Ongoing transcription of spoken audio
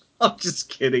I'm just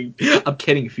kidding. I'm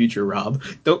kidding, future Rob.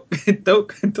 Don't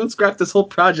scrap this whole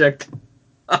project.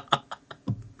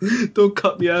 Don't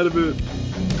cut me out of it.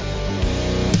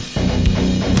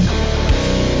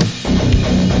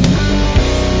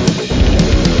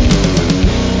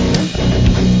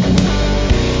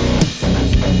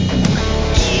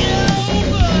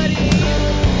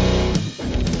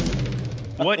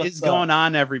 What is going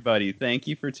on, everybody? Thank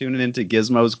you for tuning into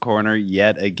Gizmo's Corner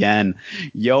yet again.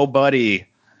 Yo, buddy,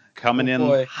 coming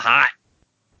in hot.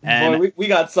 And boy, we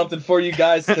got something for you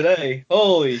guys today.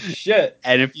 Holy shit.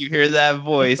 And if you hear that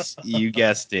voice, you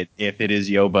guessed it. If it is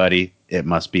Yo, buddy, it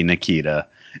must be Nikita.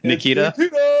 Nikita?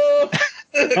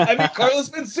 I mean,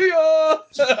 Carlos Mencia!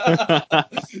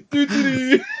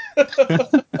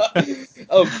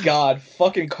 Oh, God.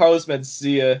 Fucking Carlos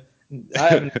Mencia. I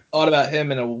haven't thought about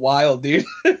him in a while, dude.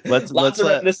 Lots of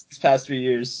reminiscence these past few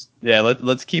years. Yeah,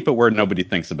 let's keep it where nobody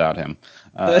thinks about him.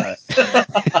 I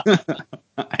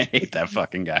hate that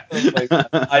fucking guy. Oh my God.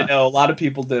 I know, a lot of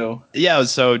people do. Yeah,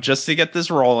 so just to get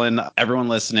this rolling, everyone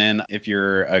listening, if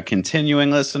you're a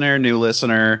continuing listener, new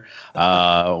listener,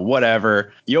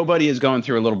 whatever, Yo Buddy is going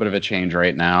through a little bit of a change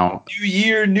right now. New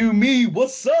year, new me,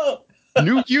 what's up?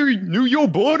 New year, new Yo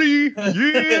Buddy.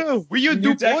 Yeah, we you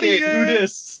new do buddy. Who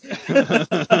this?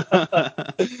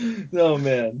 Oh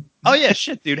man. Oh yeah,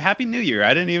 shit, dude. Happy New Year.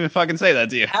 I didn't even fucking say that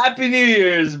to you. Happy New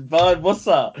Year's, bud. What's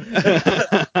up?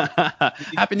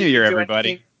 Happy New Year,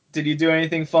 everybody. Did you do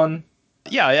anything fun?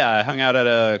 Yeah. I hung out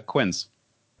at Quinn's.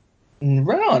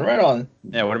 Right on.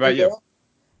 Yeah, what about you?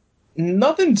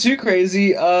 Nothing too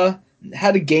crazy.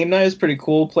 Had a game night. It was pretty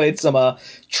cool. Played some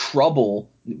Trouble.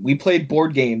 We played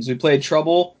board games. We played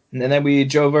Trouble, and then we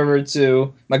drove over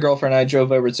to my girlfriend and I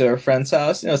drove over to our friend's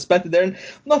house. Spent it there.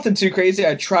 Nothing too crazy.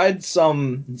 I tried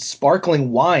some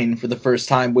sparkling wine for the first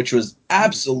time, which was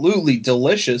absolutely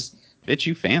delicious. Bitch,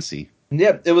 you fancy.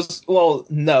 Yep, it was. Well,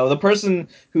 no, the person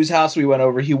whose house we went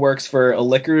over, he works for a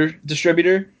liquor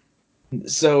distributor,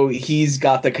 so he's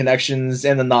got the connections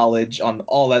and the knowledge on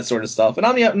all that sort of stuff. And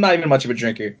I'm not even much of a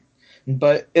drinker,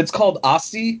 but it's called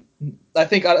Asti. I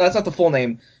think that's not the full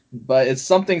name, but it's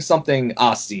something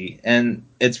Asti, and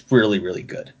it's really, really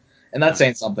good. And that's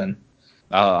saying something.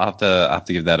 I'll have to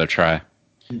give that a try.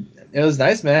 It was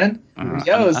nice, man.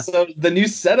 So the new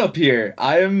setup here,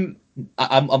 I'm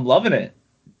loving it.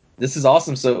 This is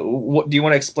awesome. So, what do you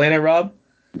want to explain it, Rob?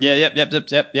 Yeah.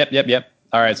 Yep.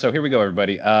 All right, so here we go,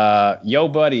 everybody. Yo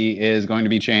Buddy is going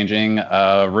to be changing.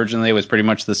 Originally, it was pretty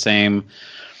much the same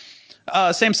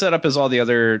setup as all the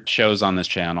other shows on this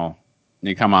channel.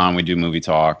 You come on, we do movie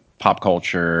talk, pop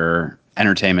culture,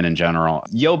 entertainment in general.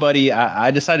 Yo Buddy,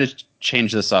 I decided to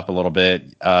change this up a little bit.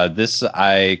 This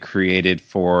I created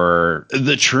for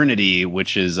the Trinity,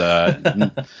 which is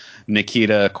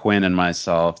Nikita, Quinn, and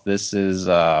myself. This is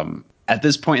at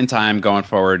this point in time going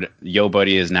forward, Yo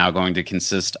Buddy is now going to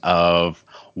consist of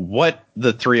what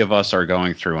the three of us are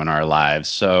going through in our lives.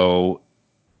 So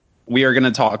we are going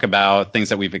to talk about things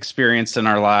that we've experienced in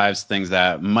our lives, things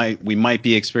that we might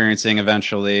be experiencing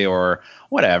eventually or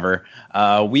whatever.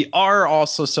 We are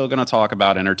also still going to talk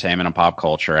about entertainment and pop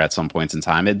culture at some points in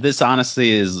time. This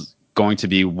honestly is going to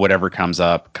be whatever comes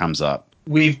up.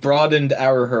 We've broadened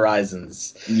our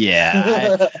horizons.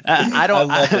 Yeah. I don't.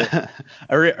 I love it.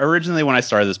 Originally, when I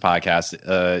started this podcast,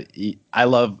 I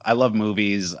love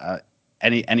movies,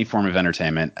 any form of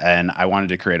entertainment, and I wanted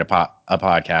to create a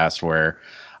podcast where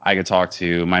I could talk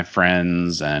to my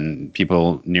friends and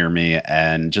people near me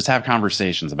and just have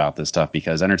conversations about this stuff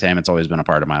because entertainment's always been a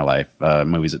part of my life,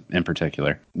 movies in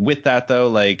particular. With that,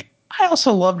 though, I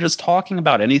also love just talking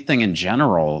about anything in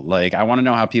general. I want to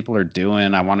know how people are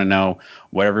doing. I want to know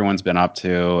what everyone's been up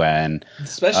to, and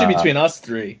especially between us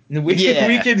three, we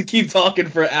can keep talking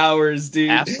for hours, dude.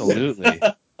 Absolutely.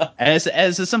 As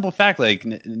a simple fact,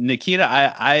 Nikita,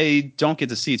 I don't get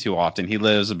to see too often. He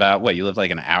lives about you live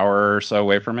an hour or so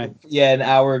away from me? Yeah, an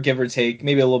hour, give or take,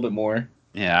 maybe a little bit more.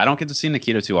 Yeah, I don't get to see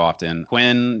Nikita too often.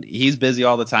 Quinn, he's busy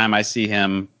all the time. I see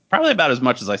him probably about as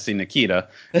much as I see Nikita.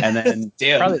 And then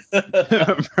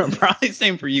probably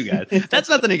same for you guys. That's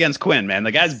nothing against Quinn, man.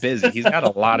 The guy's busy. He's got a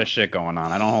lot of shit going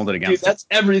on. I don't hold it against him. That's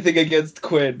everything against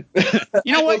Quinn.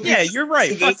 You know what? Yeah, you're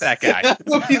right. Fuck that guy. I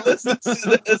hope he listens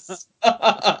to this.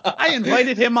 I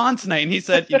invited him on tonight, and he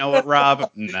said, you know what, Rob?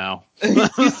 No.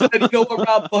 He said, you know what,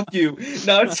 Rob? Fuck you.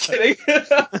 No, I'm just kidding.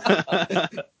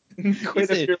 Quinn,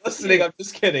 if you're listening, I'm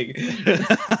just kidding.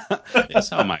 Yeah,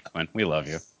 so am I, Quinn. We love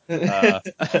you. We'll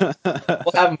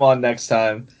have him on next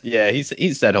time. Yeah, he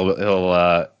said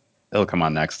he'll come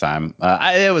on next time.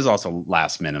 It was also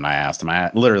last minute. I asked him.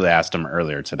 I literally asked him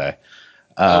earlier today.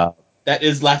 That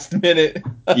is last minute.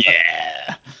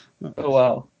 Yeah. Oh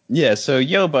wow. Yeah, so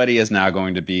Yo Buddy is now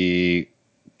going to be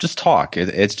just talk.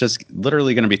 It's just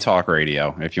literally going to be talk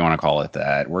radio, if you want to call it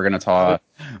that. We're going to talk.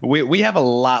 We have a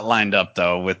lot lined up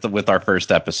though with our first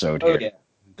episode here. Oh yeah.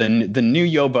 The new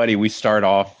Yo Buddy we start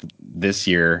off this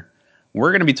year.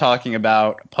 We're going to be talking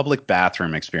about public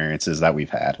bathroom experiences that we've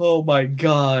had. Oh my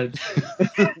god.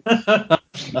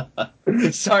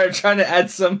 Sorry, I'm trying to add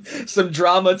some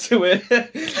drama to it.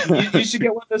 You should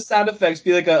get one of those sound effects,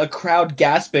 be like a crowd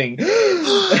gasping,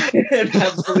 and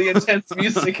have really intense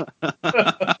music. All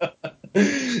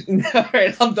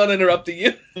right, I'm done interrupting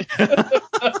you.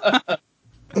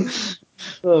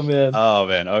 Oh man. Oh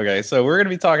man. Okay, so we're gonna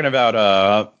be talking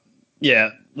about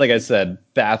like I said,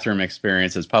 bathroom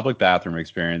experiences, public bathroom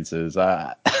experiences.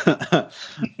 And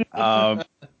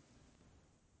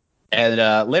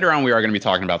later on, we are going to be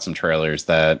talking about some trailers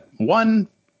that one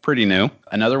pretty new,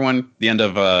 another one the end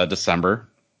of December,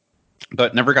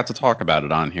 but never got to talk about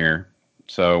it on here.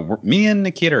 So me and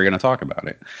Nikita are going to talk about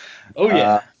it. Oh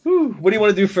yeah. What do you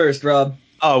want to do first, Rob?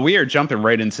 Oh, we are jumping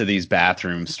right into these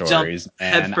bathroom stories. Jump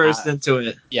head first into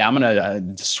it. Yeah, I'm going to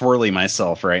swirly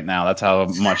myself right now. That's how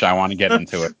much I want to get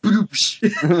into it.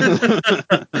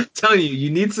 Telling you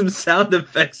need some sound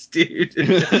effects, dude.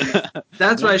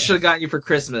 That's what I should have gotten you for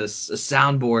Christmas, a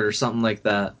soundboard or something like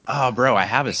that. Oh, bro, I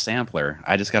have a sampler.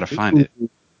 I just got to find it.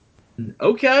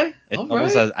 Okay. It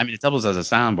doubles as a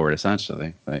soundboard,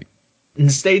 essentially. Like,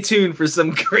 and stay tuned for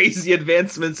some crazy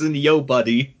advancements in Yo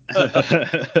Buddy.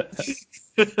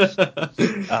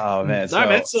 Oh man! All right,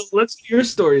 man. So let's hear your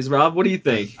stories, Rob. What do you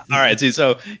think? All right,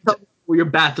 so your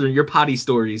bathroom, your potty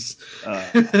stories.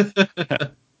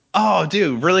 Oh,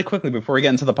 dude, really quickly before we get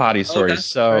into the potty stories. Okay.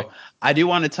 So right. I do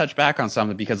want to touch back on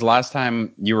something because last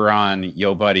time you were on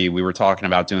Yo Buddy, we were talking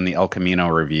about doing the El Camino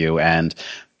review, and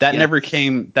that never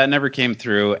came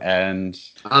through. And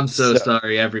I'm so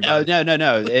sorry, everybody.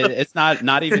 No. It's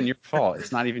not even your fault.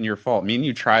 It's not even your fault. Me and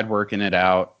you tried working it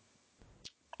out.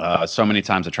 So many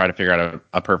times to try to figure out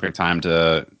a perfect time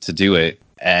to do it,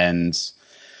 and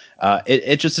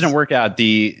it just didn't work out.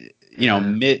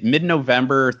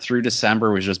 Mid-November through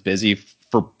December was just busy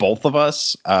for both of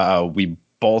us. We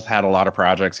both had a lot of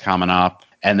projects coming up,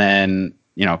 and then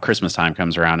Christmas time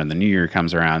comes around and the New Year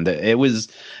comes around. It was,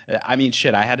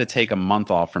 I had to take a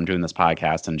month off from doing this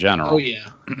podcast in general. Oh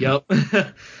yeah, yep.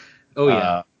 Oh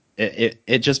yeah.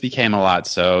 It just became a lot.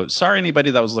 So sorry, anybody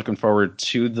that was looking forward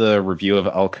to the review of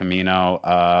El Camino.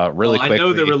 Really quickly. I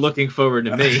know they were looking forward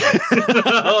to me.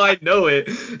 Oh, I know it.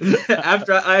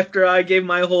 After I gave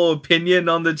my whole opinion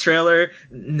on the trailer,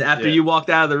 after you walked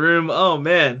out of the room, oh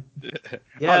man.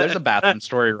 Yeah, there's a bathroom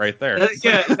story right there.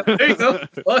 Yeah, there you go.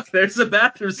 Look, there's a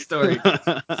bathroom story.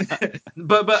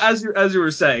 but as you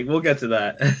were saying, we'll get to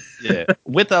that. Yeah,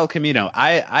 with El Camino,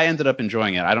 I ended up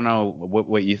enjoying it. I don't know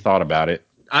what you thought about it.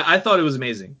 I thought it was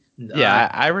amazing. Yeah,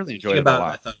 I really enjoyed it a lot.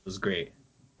 I thought it was great.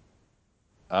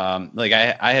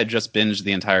 I had just binged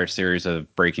the entire series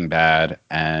of Breaking Bad,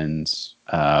 and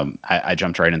I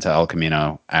jumped right into El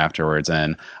Camino afterwards,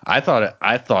 and I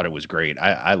thought it was great.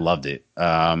 I loved it.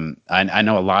 I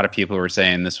know a lot of people were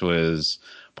saying this was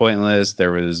pointless.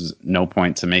 There was no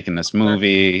point to making this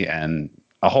movie, and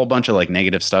a whole bunch of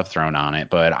negative stuff thrown on it.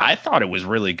 But I thought it was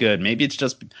really good. Maybe it's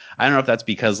just, I don't know if that's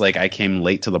because I came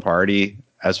late to the party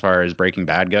as far as Breaking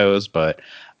Bad goes, but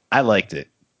I liked it.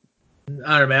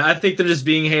 I don't know, man. I think they're just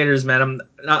being haters, man.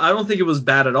 I don't think it was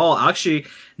bad at all. Actually,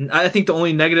 I think the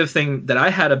only negative thing that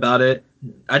I had about it,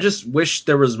 I just wish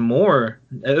there was more.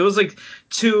 It was like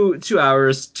 2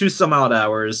 hours, 2 some odd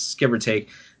hours, give or take.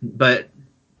 But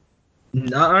I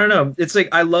don't know. It's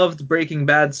I loved Breaking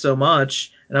Bad so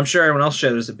much, and I'm sure everyone else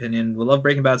shared this opinion. We love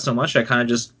Breaking Bad so much, I kind of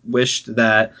just wished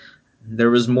that there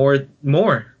was more.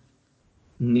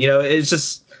 It's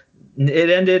just,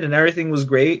 it ended and everything was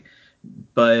great,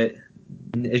 but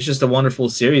it's just a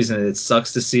wonderful series, and it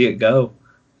sucks to see it go.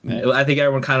 Yeah. I think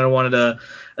everyone kind of wanted a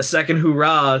second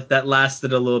hurrah that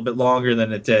lasted a little bit longer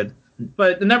than it did.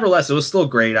 But nevertheless, it was still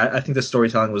great. I think the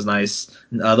storytelling was nice.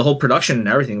 The whole production and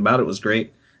everything about it was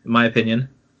great, in my opinion.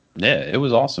 Yeah, it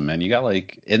was awesome, man. You got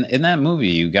in that movie,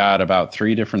 you got about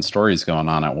 3 different stories going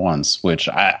on at once, which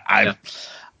I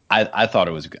thought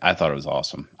it was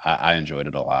awesome. I enjoyed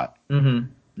it a lot. Mm-hmm.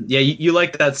 Yeah, you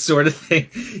like that sort of thing.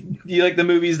 You like the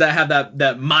movies that have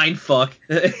that mind fuck.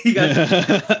 You're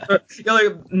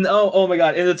like, oh my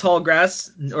god, In the Tall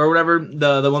Grass or whatever,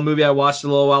 the one movie I watched a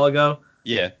little while ago.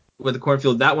 Yeah. With the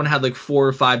cornfield, that one had 4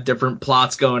 or 5 different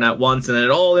plots going at once, and then it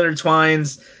all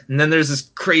intertwines, and then there's this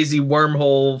crazy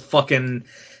wormhole fucking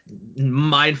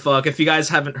mind fuck. If you guys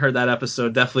haven't heard that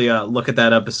episode, definitely look at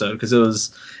that episode, because it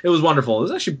was wonderful. It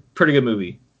was actually a pretty good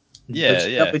movie. Yeah.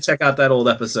 Definitely check out that old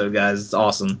episode, guys. It's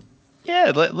awesome.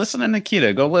 Yeah, listen to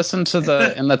Nikita. Go listen to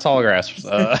the In the Tall Grass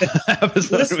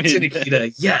episode. Listen to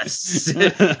Nikita. Yes.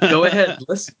 Go ahead.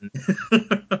 Listen.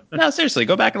 No, seriously,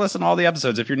 go back and listen to all the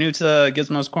episodes. If you're new to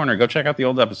Gizmo's Corner, go check out the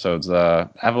old episodes.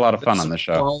 Have a lot of fun on this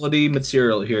show. Quality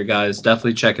material here, guys.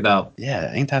 Definitely check it out.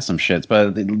 Yeah, ain't that some shit?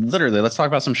 But literally, let's talk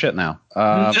about some shit now. So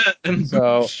I'm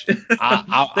gonna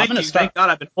start. Thank God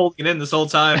I've been holding it in this whole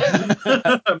time.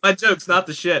 My joke's not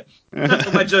the shit.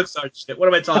 My jokes aren't shit. What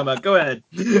am I talking about? Go ahead.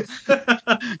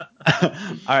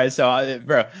 All right, so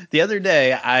bro, the other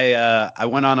day I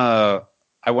went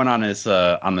on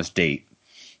this date.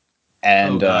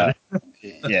 And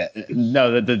yeah,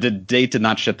 no, the date did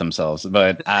not shit themselves,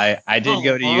 but I did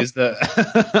go to use the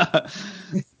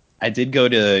I did go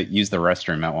to use the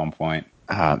restroom at one point.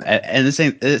 And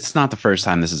it's not the first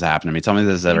time this has happened to me. Tell me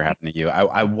this has ever happened to you.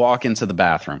 I walk into the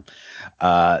bathroom.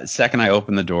 Second I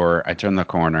open the door, I turn the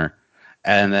corner,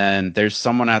 and then there's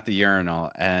someone at the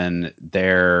urinal, and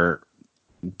their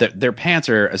pants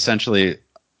are essentially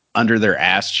under their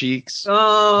ass cheeks.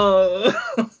 Oh,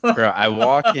 bro! I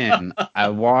walk in,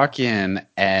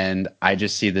 and I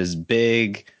just see this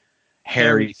big,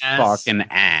 hairy fucking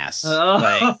ass.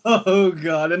 Oh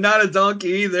God, and not a donkey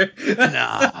either.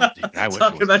 No, dude, I wish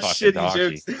talking it was about fucking shitty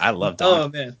donkey. jokes. I love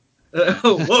donkey. Oh man.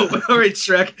 Whoa! All right,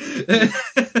 Shrek.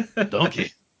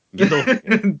 Donkey,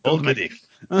 hold my dick.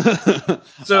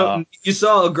 So you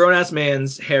saw a grown ass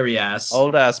man's hairy ass.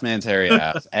 Old ass man's hairy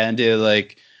ass, and dude,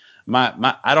 like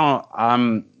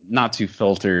I'm not too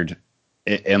filtered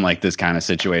in like this kind of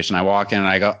situation. I walk in and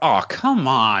I go, "Oh, come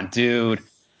on, dude."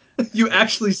 You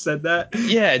actually said that?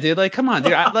 Yeah, dude. Like, come on,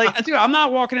 dude. I'm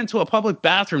not walking into a public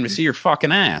bathroom to see your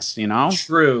fucking ass. You know?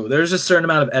 True. There's a certain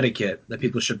amount of etiquette that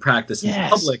people should practice in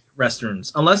public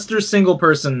restrooms, unless they're single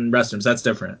person restrooms. That's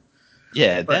different.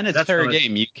 Yeah, then it's fair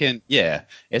game. You can,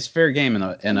 it's fair game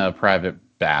in a private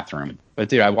bathroom. But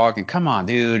dude, I walk in, come on,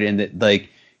 dude, and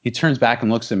he turns back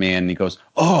and looks at me and he goes,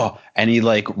 "Oh," and he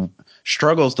like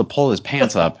struggles to pull his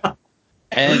pants up.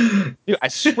 And dude, I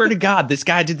swear to God, this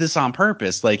guy did this on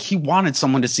purpose. Like he wanted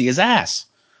someone to see his ass.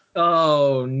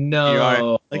 Oh no! You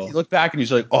know, like he looked back and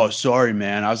he's like, "Oh, sorry,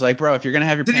 man." I was like, "Bro, if you're gonna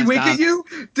have your pants down." Did he wink at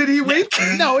you? Did he wink?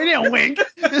 No, he didn't wink.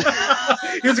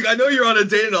 He was like, "I know you're on a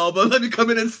date and all, but let me come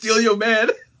in and steal your man."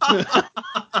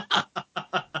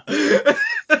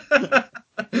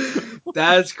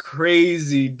 That's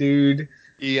crazy, dude.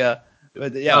 Yeah.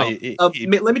 But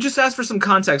let me just ask for some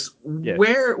context. Yeah.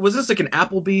 Where was this? Like an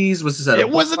Applebee's? Was this at? It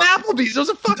wasn't Applebee's. It was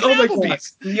a fucking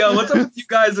Applebee's. Yo, what's up with you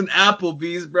guys in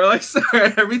Applebee's, bro? I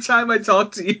swear, every time I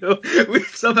talk to you, we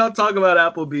somehow talk about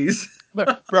Applebee's.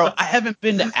 But, bro, I haven't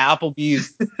been to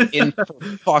Applebee's in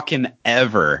fucking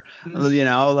ever. You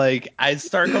know, like I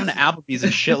start going to Applebee's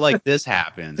and shit like this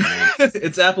happens, man.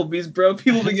 It's Applebee's, bro.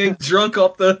 People been getting drunk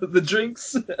off the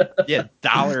drinks. Yeah,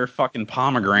 $1 fucking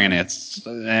pomegranates.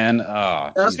 And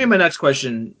that's me my next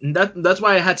question. That's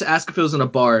why I had to ask if it was in a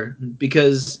bar,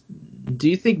 because do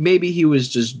you think maybe he was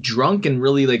just drunk and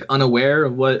really like unaware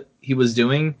of what he was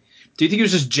doing? Do you think he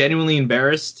was just genuinely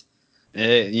embarrassed?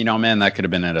 You know, man, that could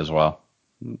have been it as well.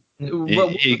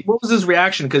 What was his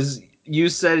reaction? Because you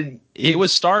said he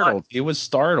was startled. He was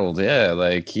startled. Yeah,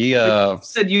 like he you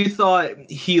said you thought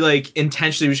he like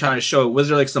intentionally was trying to show it. Was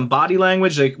there like some body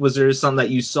language? Like, was there something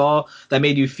that you saw that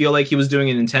made you feel like he was doing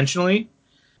it intentionally?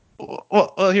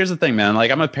 Well, here's the thing, man. Like,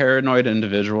 I'm a paranoid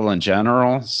individual in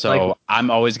general, so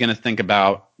I'm always going to think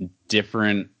about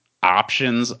different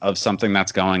options of something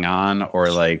that's going on, or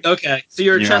like. Okay, so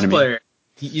you're a chess player.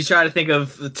 You try to think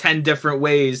of 10 different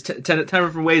ways, 10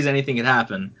 different ways anything could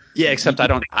happen. Yeah, except I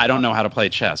don't know how to play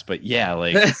chess, but yeah,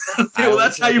 like. Well,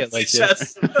 that's how you play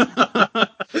chess.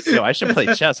 Yo, I should play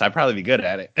chess. I'd probably be good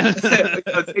at it.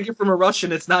 Take it from a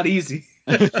Russian. It's not easy.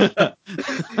 I'm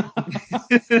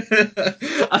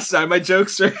sorry, my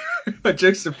jokes are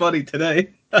funny today.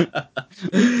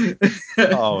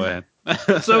 Oh man.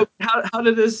 So how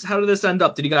did this end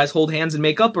up? Did you guys hold hands and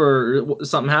make up, or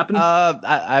something happened?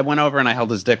 I went over and I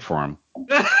held his dick for him.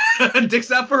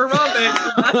 Dick's out for Harambe.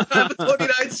 Last time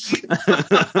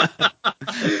 29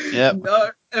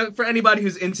 Yep. For anybody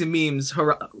who's into memes,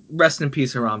 rest in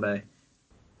peace, Harambe.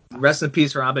 Rest in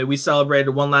peace, Harambe. We celebrated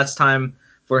one last time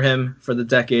for him for the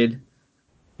decade.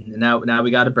 And now we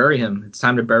got to bury him. It's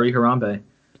time to bury Harambe.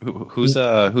 Who's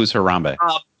Harambe?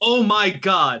 Oh my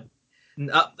God.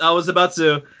 I was about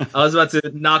to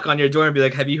knock on your door and be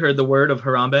like, "Have you heard the word of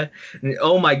Harambe?" And,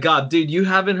 oh my God, dude, you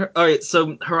haven't heard. All right,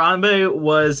 so Harambe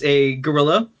was a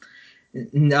gorilla,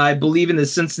 I believe, in the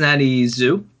Cincinnati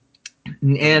Zoo,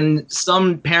 and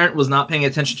some parent was not paying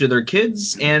attention to their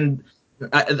kids, and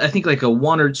I think like a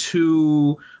 1 or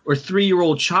 2 or 3 year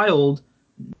old child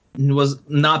was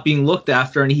not being looked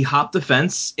after, and he hopped the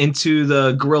fence into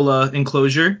the gorilla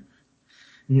enclosure.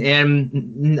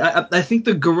 And I think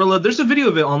the gorilla, there's a video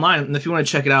of it online if you want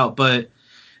to check it out, but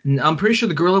I'm pretty sure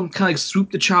the gorilla kind of like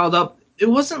swooped the child up. It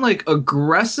wasn't like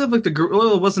aggressive, like the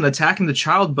gorilla wasn't attacking the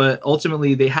child, but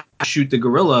ultimately they had to shoot the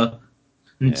gorilla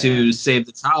to save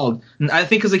the child. And I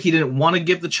think because like he didn't want to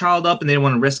give the child up and they didn't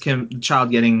want to risk the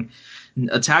child getting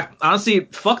attacked. Honestly,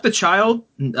 fuck the child.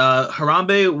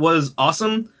 Harambe was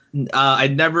awesome. I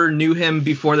never knew him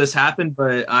before this happened,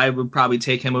 but I would probably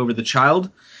take him over the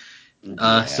child.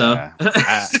 Yeah,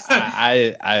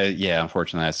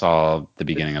 unfortunately, I saw the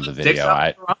beginning of the video. Dicks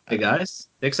out for Harambe, guys.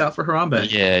 Dicks out for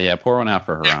Harambe. Yeah, pour one out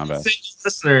for Harambe.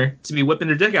 Listener to be whipping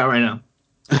their dick out right now.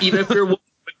 Even if you're whipping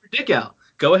your dick out,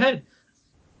 go ahead.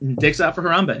 Dicks out for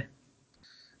Harambe.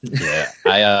 Yeah,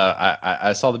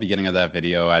 I saw the beginning of that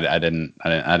video. I didn't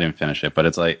finish it, but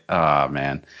it's like, oh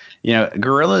man,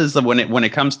 gorillas when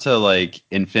it comes to like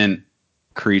infant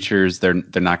creatures, they're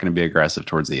not going to be aggressive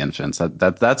towards the infants.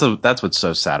 That's what's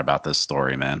so sad about this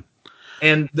story, man.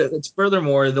 And it's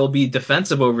furthermore, they'll be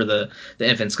defensive over the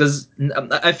infants because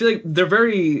I feel like they're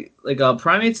very like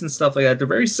primates and stuff like that. They're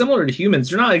very similar to humans.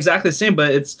 They're not exactly the same,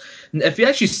 but if you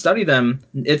actually study them,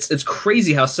 it's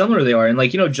crazy how similar they are. And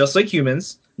like just like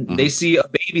humans, they see a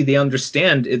baby, they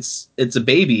understand it's a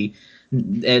baby,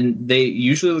 and they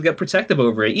usually will get protective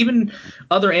over it. Even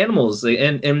other animals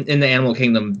in the animal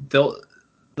kingdom, they'll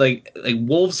like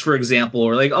wolves, for example,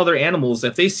 or like other animals,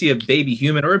 if they see a baby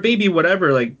human or a baby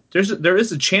whatever, like there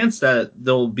is a chance that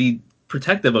they'll be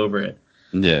protective over it.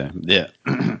 Yeah.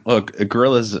 Look,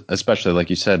 gorillas, especially like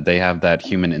you said, they have that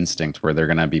human instinct where they're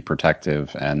going to be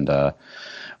protective, and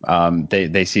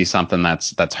they see something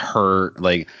that's hurt.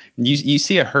 Like you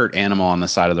see a hurt animal on the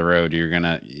side of the road, you're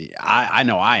gonna. I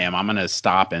know I am. I'm gonna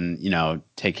stop and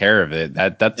take care of it.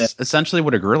 That's essentially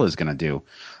what a gorilla is gonna do.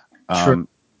 True.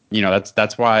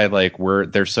 That's why like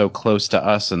they're so close to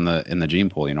us in the gene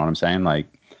pool. You know what I'm saying? Like,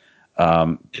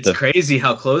 it's crazy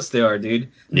how close they are,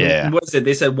 dude. Yeah. What is it?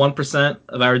 They said 1%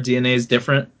 of our DNA is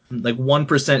different. Like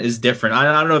 1% is different. I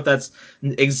don't know if that's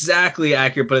exactly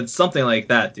accurate, but it's something like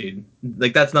that, dude.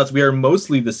 Like that's nuts. We are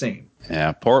mostly the same.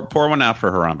 Yeah. Pour one out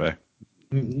for Harambe.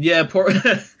 Yeah,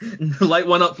 light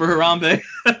one up for Harambe.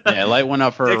 Yeah, light one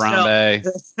up for Dicks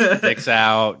Harambe. Dicks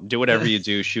out. Do whatever you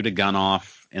do. Shoot a gun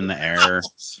off in the air.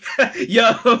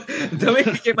 Yo, don't make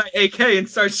me get my AK and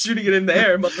start shooting it in the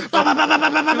air,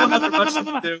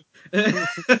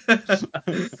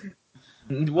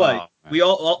 What?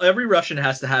 Every Russian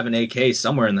has to have an AK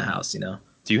somewhere in the house,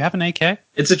 Do you have an AK?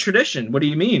 It's a tradition. What do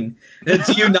you mean?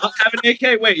 Do you not have an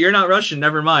AK? Wait, you're not Russian.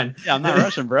 Never mind. Yeah, I'm not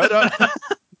Russian, bro.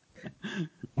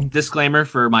 Disclaimer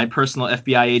for my personal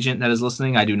FBI agent that is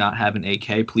listening: I do not have an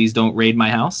AK. Please don't raid my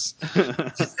house.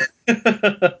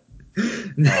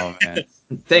 Oh man!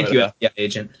 Thank you, FBI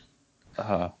agent.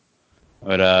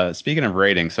 But speaking of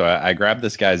raiding, so I grabbed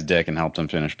this guy's dick and helped him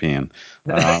finish peeing.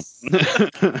 All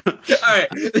right,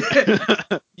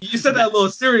 you said that a little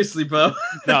seriously, bro.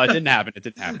 No, it didn't happen.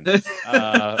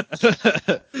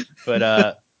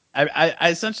 But I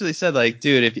essentially said, like,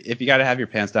 dude, if you got to have your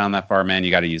pants down that far, man,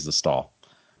 you got to use the stall.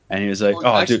 And he was like,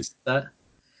 "Oh, dude,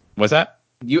 what's that?"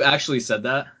 You actually said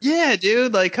that? Yeah,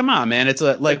 dude. Like, come on, man. It's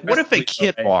like, what if a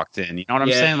kid walked in? You know what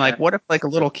I'm saying? Like, what if like a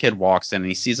little kid walks in and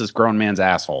he sees this grown man's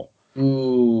asshole?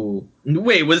 Ooh.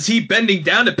 Wait, was he bending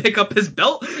down to pick up his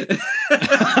belt?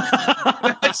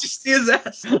 I just see his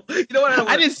asshole. You know what?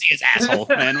 I didn't see his asshole,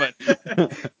 man. But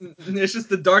it's just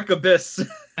the dark abyss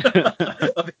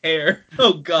of hair.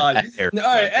 Oh God. All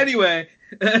right. Anyway,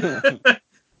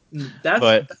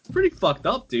 that's pretty fucked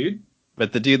up, dude.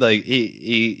 But the dude, like,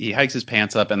 he hikes his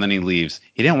pants up and then he leaves.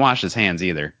 He didn't wash his hands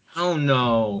either. Oh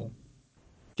no,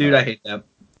 dude, I hate that.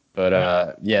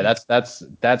 But yeah,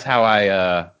 that's how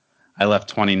I left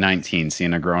 2019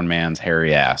 seeing a grown man's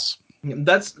hairy ass.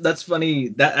 That's funny.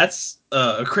 That's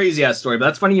a crazy ass story. But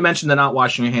that's funny you mentioned the not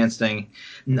washing your hands thing.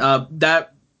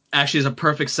 That actually is a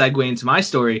perfect segue into my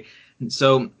story.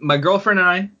 So my girlfriend and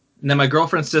I, and then my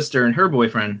girlfriend's sister and her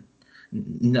boyfriend,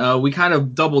 we kind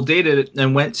of double dated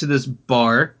and went to this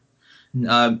bar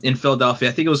in Philadelphia.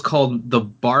 I think it was called the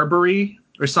Barbary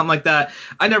or something like that.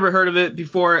 I never heard of it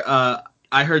before.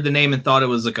 I heard the name and thought it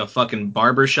was like a fucking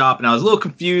barber shop, and I was a little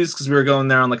confused because we were going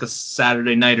there on like a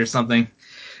Saturday night or something.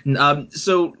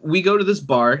 So we go to this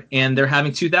bar, and they're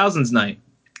having 2000s night.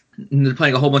 And they're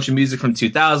playing a whole bunch of music from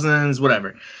 2000s,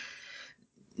 whatever.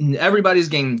 And everybody's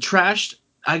getting trashed.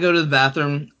 I go to the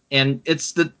bathroom, and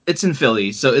it's in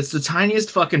Philly, so it's the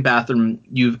tiniest fucking bathroom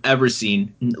you've ever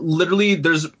seen. Literally,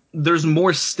 there's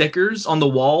more stickers on the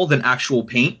wall than actual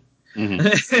paint.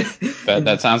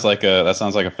 That sounds like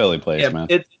a Philly place, man.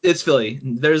 It's Philly.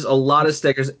 There's a lot of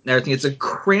stickers and everything. It's a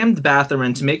crammed bathroom,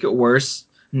 and to make it worse,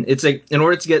 it's like in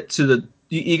order to get to the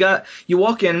you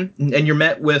walk in and you're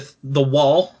met with the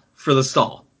wall for the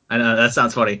stall. I know that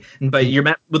sounds funny, but you're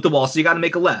met with the wall, so you got to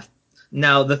make a left.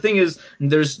 Now the thing is,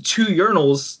 there's 2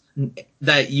 urinals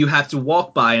that you have to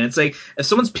walk by, and it's like if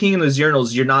someone's peeing in those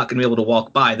urinals, you're not going to be able to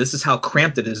walk by. This is how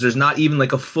cramped it is. There's not even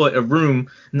like a foot of room,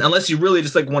 unless you really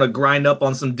just like want to grind up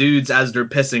on some dudes as they're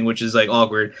pissing, which is like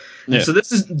awkward. Yeah. So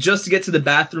this is just to get to the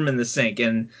bathroom and the sink,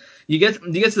 and you get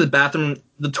to the bathroom,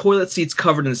 the toilet seat's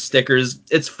covered in stickers.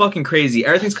 It's fucking crazy.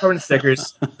 Everything's covered in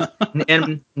stickers.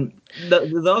 And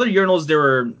the other urinals,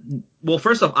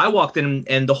 first off, I walked in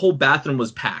and the whole bathroom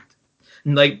was packed.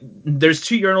 Like, there's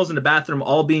 2 urinals in the bathroom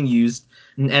all being used,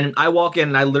 and I walk in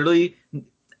and I literally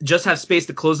just have space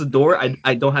to close the door.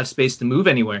 I don't have space to move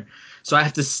anywhere. So I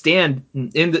have to stand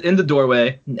in the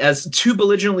doorway as 2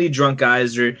 belligerently drunk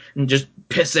guys are just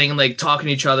pissing and like talking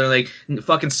to each other, like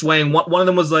fucking swaying. One of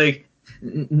them was like,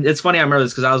 it's funny I remember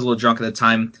this because I was a little drunk at the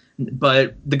time,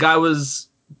 but the guy was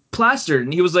plastered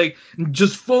and he was like,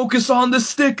 just focus on the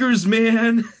stickers,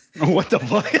 man. What the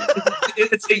fuck?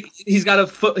 It's like he's got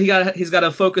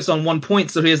to focus on one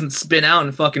point so he doesn't spin out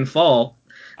and fucking fall.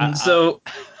 And so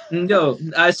no,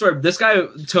 I swear this guy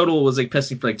total was like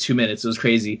pissing for like 2 minutes. It was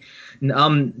crazy.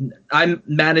 I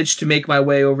managed to make my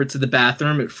way over to the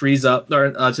bathroom. It frees up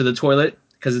or to the toilet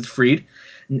because it's freed,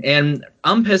 and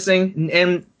I'm pissing.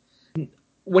 And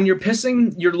when you're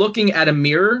pissing, you're looking at a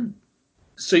mirror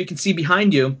so you can see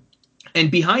behind you, and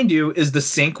behind you is the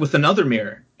sink with another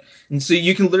mirror. And so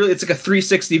you can literally, it's like a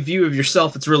 360 view of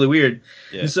yourself. It's really weird.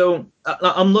 Yeah. And so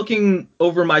I'm looking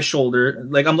over my shoulder,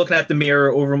 like I'm looking at the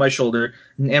mirror over my shoulder,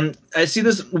 and I see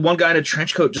this one guy in a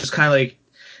trench coat just kind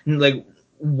of like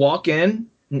walk in,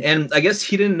 and I guess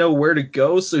he didn't know where to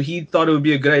go, so he thought it would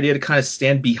be a good idea to kind of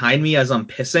stand behind me as I'm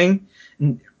pissing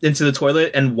into the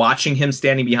toilet and watching him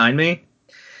standing behind me.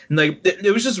 And like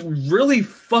it was just really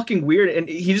fucking weird, and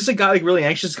he just like got like really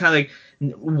anxious, kind of like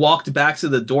walked back to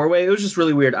the doorway. It was just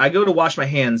really weird. I go to wash my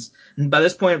hands, and by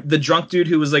this point, the drunk dude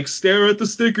who was like, stare at the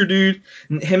sticker, dude,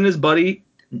 and him and his buddy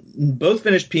both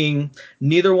finished peeing.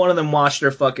 Neither one of them washed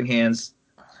their fucking hands.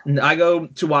 And I go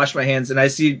to wash my hands, and I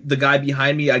see the guy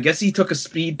behind me. I guess he took a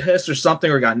speed piss or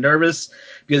something or got nervous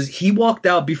because he walked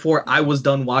out before I was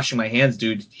done washing my hands,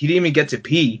 dude. He didn't even get to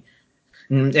pee.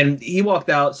 And he walked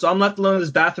out, so I'm left alone in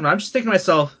this bathroom. I'm just thinking to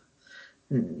myself,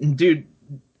 dude,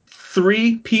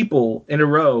 3 people in a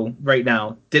row right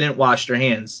now didn't wash their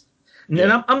hands. Yeah.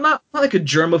 And I'm not like a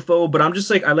germaphobe, but I'm just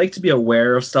like, I like to be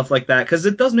aware of stuff like that because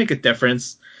it does make a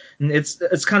difference. And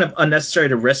it's kind of unnecessary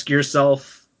to risk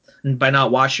yourself by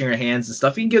not washing your hands and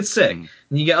stuff. You can get sick and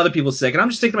you get other people sick. And I'm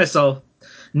just thinking to myself,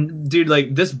 dude,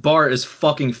 like this bar is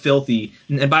fucking filthy.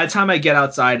 And by the time I get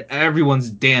outside, everyone's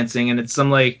dancing, and it's some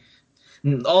like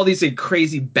all these like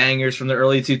crazy bangers from the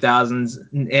early 2000s,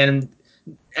 and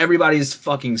everybody's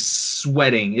fucking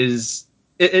sweating.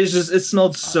 It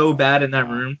smelled so bad in that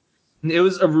room. It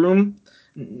was a room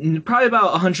probably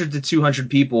about 100 to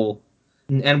 200 people,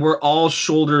 and we're all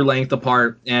shoulder length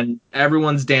apart, and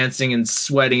everyone's dancing and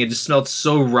sweating. It just smelled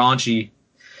so raunchy.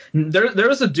 There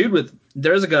was a dude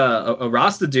there's like a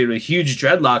Rasta dude with huge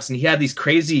dreadlocks, and he had these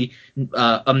crazy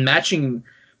a matching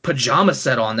pajama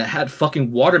set on that had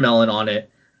fucking watermelon on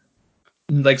it,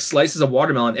 like slices of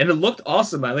watermelon, and it looked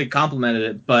awesome. I like complimented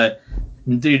it, but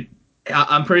dude,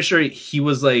 I'm pretty sure he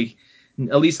was like,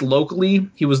 at least locally,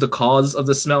 he was the cause of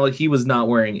the smell. He was not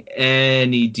wearing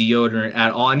any deodorant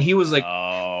at all, and he was like,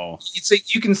 it's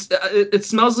like you can. It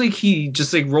smells like he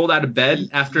just like rolled out of bed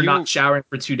after not showering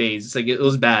for 2 days. It's like it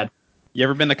was bad. You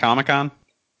ever been to Comic-Con?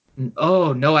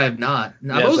 Oh no, I have not.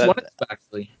 No, I've always wanted to,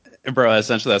 actually. Bro,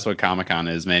 essentially that's what Comic-Con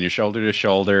is, man. You're shoulder to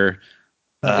shoulder.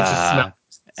 It's a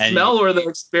smell or the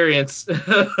experience?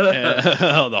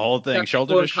 The whole thing,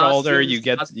 shoulder to shoulder. You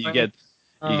get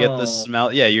the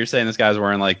smell. Yeah, you're saying this guy's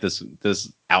wearing like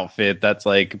this outfit that's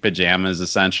like pajamas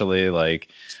essentially, like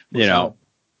know.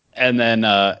 And then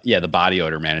the body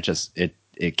odor, man,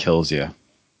 it kills you.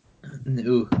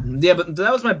 Ooh. Yeah, but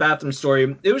that was my bathroom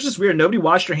story. It was just weird. Nobody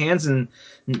washed their hands, and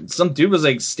some dude was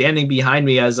like standing behind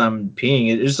me as I'm peeing.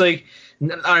 It was like,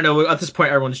 I don't know. At this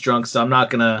point, everyone's drunk, so I'm not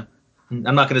gonna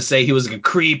say he was like a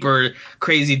creep or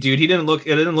crazy dude. It didn't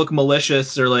look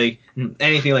malicious or like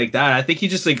anything like that. I think he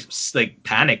just like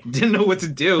panicked, didn't know what to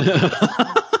do.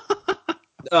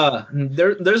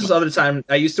 There's this other time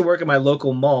I used to work at my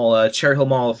local mall, Cherry Hill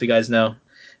Mall, if you guys know,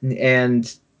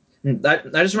 and I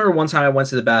just remember one time I went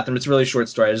to the bathroom. It's a really short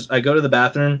story. I go to the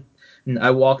bathroom, and I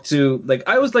walk to, like,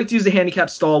 I always like to use the handicap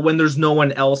stall when there's no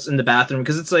one else in the bathroom,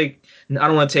 because it's like, I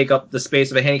don't want to take up the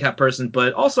space of a handicapped person,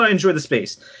 but also I enjoy the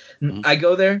space. Mhm. I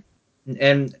go there,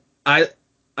 and I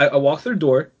walk through the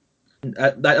door.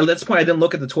 At this point, I didn't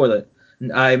look at the toilet.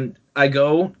 I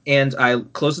go and I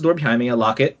close the door behind me. I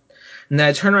lock it, and then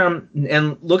I turn around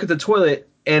and look at the toilet,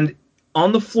 and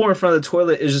on the floor in front of the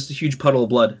toilet is just a huge puddle of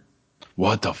blood.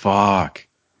 What the fuck?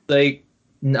 Like,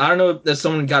 I don't know if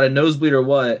someone got a nosebleed or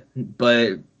what,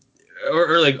 but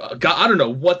or like God, I don't know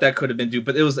what that could have been, dude.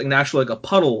 But it was like an actual like a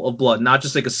puddle of blood, not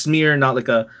just like a smear, not like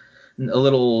a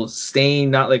little stain,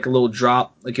 not like a little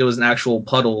drop. Like it was an actual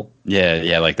puddle.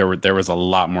 Yeah, like there was a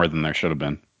lot more than there should have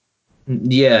been.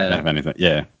 Yeah, If anything,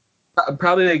 yeah.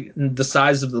 probably like the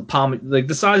size of the palm, like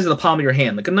the size of the palm of your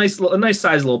hand, like a nice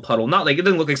size little puddle. Not like it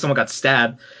didn't look like someone got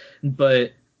stabbed,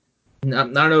 but I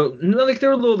don't know, like there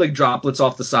were little like droplets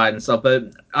off the side and stuff.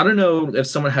 But I don't know if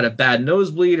someone had a bad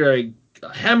nosebleed or a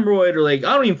hemorrhoid or like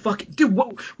I don't even fucking dude.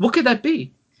 What could that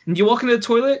be? And you walk into the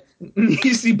toilet, and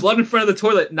you see blood in front of the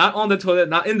toilet, not on the toilet,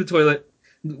 not in the toilet.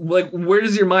 Like, where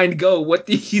does your mind go? What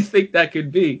do you think that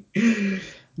could be?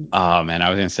 Oh man, I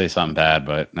was gonna say something bad,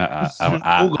 but I'm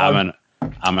gonna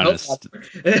I'm gonna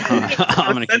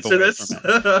keep censor away this.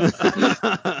 from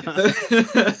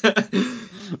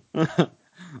it.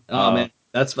 Oh man,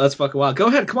 that's fucking wild. Go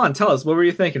ahead, come on, tell us what were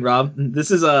you thinking, Rob? This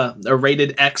is a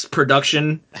rated X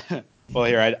production. Well,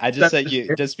 here I just sent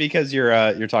you just because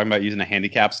you're talking about using a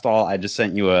handicap stall. I just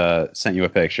sent you a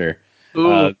picture.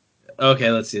 Ooh.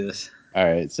 Okay, let's see this. All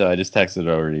right, so I just texted it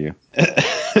over to you.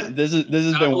 This has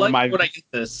been one of my. When I get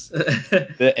this,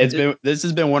 this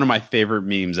has been one of my favorite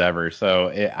memes ever. So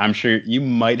I'm sure you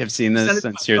might have seen this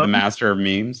since you're the master of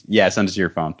memes. Yeah, send it to your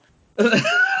phone.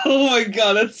 Oh my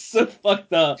god, that's so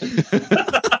fucked up.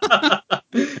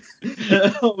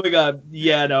 Oh my god,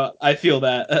 yeah, no, I feel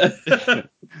that.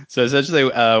 So essentially,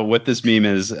 what this meme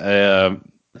is,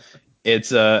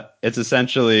 it's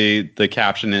essentially the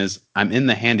caption is "I'm in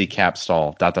the handicap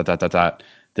stall." ...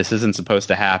 This isn't supposed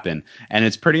to happen, and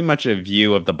it's pretty much a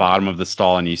view of the bottom of the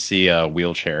stall, and you see a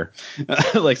wheelchair,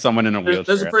 like someone in a wheelchair.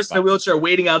 There's a person in a wheelchair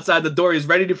waiting outside the door. He's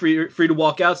ready for you to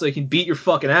walk out so he can beat your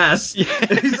fucking ass. Yeah.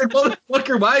 He's like,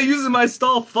 "Motherfucker, why are you using my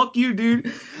stall? Fuck you,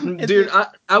 dude." Dude,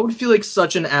 I would feel like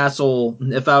such an asshole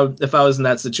if I was in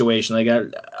that situation.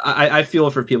 Like I feel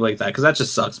for people like that because that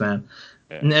just sucks, man.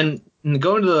 Yeah. And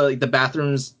going to the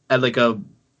bathrooms at like a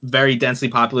very densely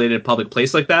populated public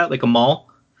place like that, like a mall.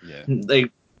 Yeah. Like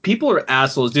people are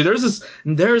assholes, dude. There's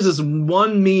this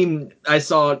one meme I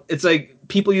saw. It's like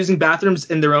people using bathrooms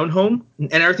in their own home,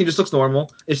 and everything just looks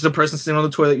normal. It's just a person sitting on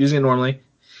the toilet using it normally.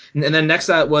 And then next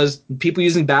to that was people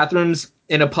using bathrooms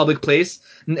in a public place,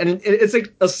 and it's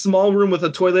like a small room with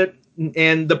a toilet,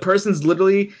 and the person's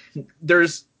literally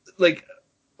there's like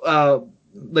I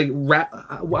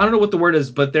don't know what the word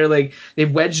is, but they're like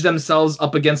they've wedged themselves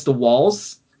up against the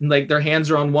walls. Like their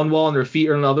hands are on one wall and their feet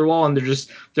are on another wall, and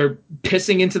they're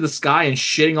pissing into the sky and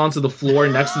shitting onto the floor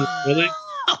next to the toilet.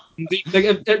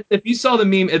 Like if you saw the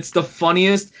meme, it's the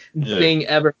funniest thing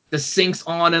ever. The sink's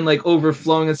on and like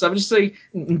overflowing and stuff. Just like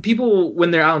people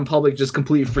when they're out in public just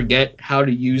completely forget how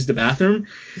to use the bathroom.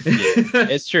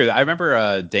 It's true. I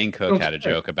remember Dane Cook had a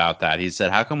joke about that. He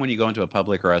said, "How come when you go into a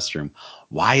public restroom,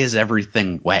 why is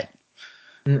everything wet?"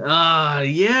 Yeah.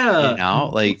 You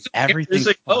know, like everything. It's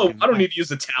like, oh, I don't need to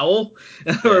use a towel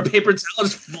or a paper towel.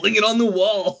 Just fling it on the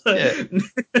wall. Yeah.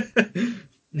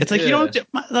 It's like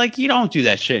you don't do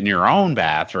that shit in your own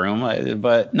bathroom,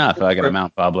 but not fucking I'm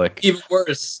out public. Even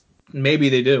worse, maybe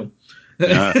they do.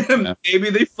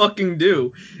 Maybe they fucking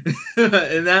do,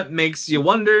 and that makes you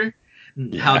wonder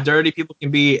how dirty people can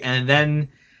be, and then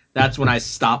that's when I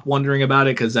stop wondering about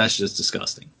it because that's just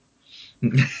disgusting.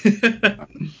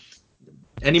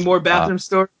 Any more bathroom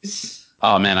stories?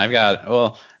 Oh man, I've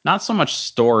got not so much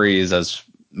stories as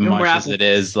much as it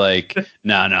is like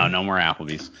no more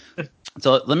Applebee's.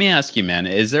 So let me ask you, man,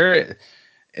 is there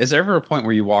ever a point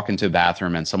where you walk into a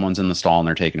bathroom and someone's in the stall and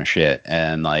they're taking a shit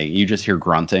and like you just hear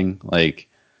grunting? Like,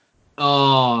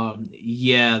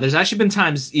 yeah. There's actually been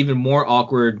times even more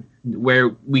awkward where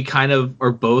we kind of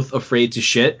are both afraid to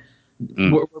shit.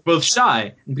 We're both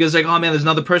shy because like, oh man, there's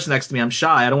another person next to me. I'm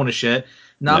shy. I don't want to shit.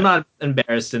 No, I'm not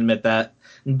embarrassed to admit that.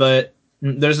 But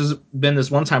there's been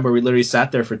this one time where we literally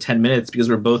sat there for 10 minutes because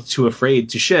we're both too afraid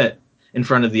to shit in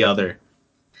front of the other.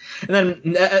 And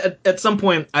then at some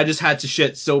point, I just had to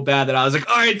shit so bad that I was like,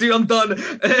 "All right, dude, I'm done."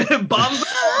 Bombs.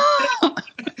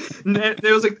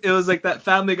 It was like that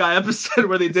Family Guy episode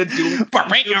where they did do. Except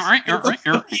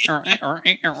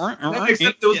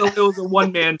it was a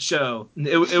one man show.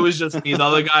 It was just me. The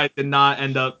other guy did not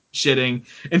end up shitting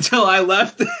until I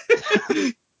left.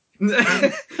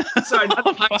 Sorry, not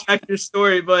to hijack your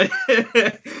story, but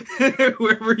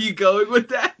where were you going with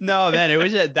that? No,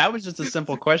 man, that was just a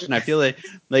simple question. I feel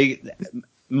like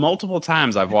multiple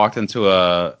times I've walked into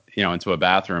a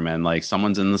bathroom and like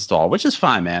someone's in the stall, which is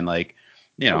fine, man. Like,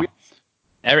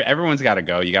 everyone's got to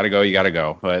go. You got to go. You got to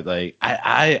go. But like,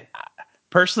 I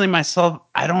personally myself,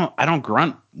 I don't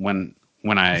grunt when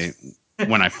I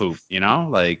poop.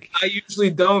 Like I usually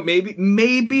don't.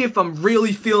 Maybe if I'm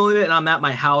really feeling it and I'm at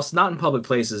my house, not in public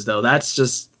places though. That's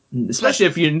just, especially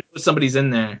if you know somebody's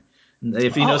in there.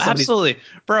 If you know somebody's absolutely,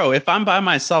 bro. If I'm by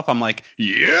myself, I'm like,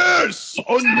 yes,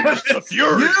 unleash the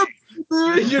fury.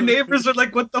 Your neighbors are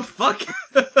like, what the fuck?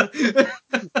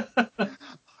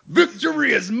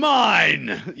 Victory is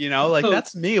mine.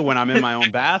 That's me when I'm in my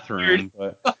own bathroom.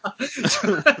 But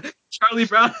Charlie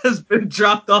Brown has been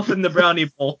dropped off in the brownie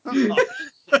bowl.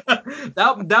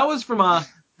 That was from a.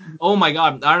 Oh my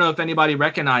god! I don't know if anybody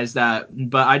recognized that,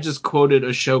 but I just quoted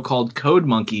a show called Code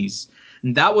Monkeys.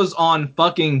 That was on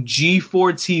fucking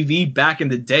G4 TV back in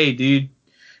the day, dude.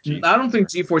 Jeez. I don't think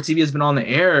G4 TV has been on the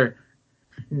air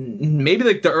maybe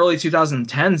like the early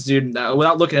 2010s, dude.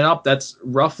 Without looking it up, that's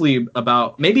roughly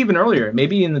about, maybe even earlier.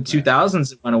 Maybe in the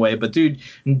 2000s it went away. But dude,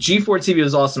 G4 TV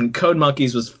was awesome. Code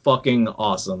Monkeys was fucking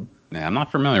awesome. Yeah, I'm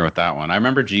not familiar with that one. I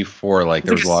remember G4. Like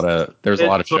there was a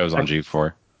lot of shows on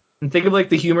G4. And think of like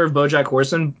the humor of BoJack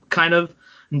Horseman, kind of.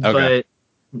 Okay.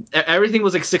 But everything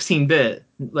was like 16-bit.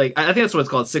 Like I think that's what it's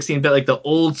called, 16-bit. Like the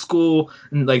old school,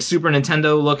 like Super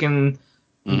Nintendo looking.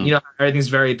 Mm-hmm. Everything's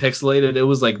very pixelated. It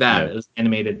was like that. Yeah. It was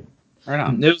animated. Right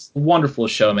on. It was a wonderful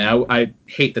show, man. I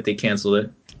hate that they canceled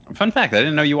it. Fun fact: I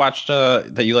didn't know you watched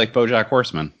that you like BoJack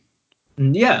Horseman.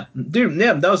 Yeah, dude.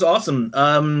 Yeah, that was awesome.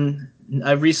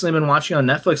 I've recently been watching on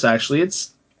Netflix. Actually,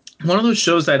 it's one of those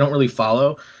shows that I don't really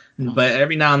follow, but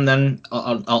every now and then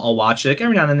I'll watch it.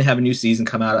 Every now and then they have a new season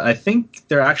come out. I think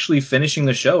they're actually finishing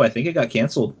the show. I think it got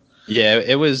canceled. Yeah,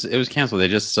 it was canceled. They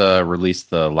just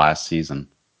released the last season.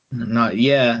 I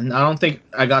don't think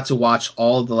I got to watch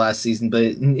all of the last season,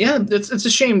 but yeah, it's a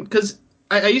shame because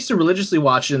I used to religiously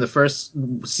watch it in the first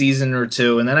season or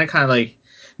two, and then I kind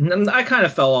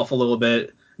of fell off a little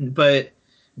bit. But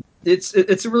it's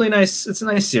a really nice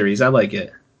series. I like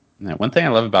it. Yeah, one thing I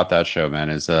love about that show, man,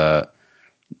 is the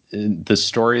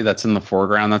story that's in the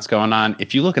foreground that's going on.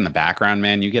 If you look in the background,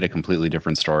 man, you get a completely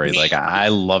different story. Like I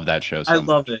love that show. So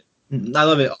much. I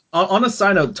love it. On a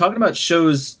side note, talking about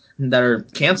shows that are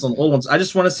canceled, old ones, I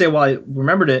just want to say while I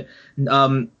remembered it,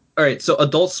 all right, so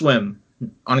Adult Swim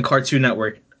on Cartoon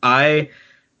Network. I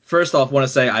first off want to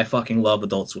say I fucking love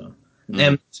Adult Swim.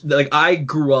 And like I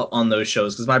grew up on those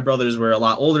shows because my brothers were a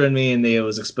lot older than me and they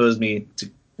always exposed me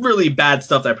to really bad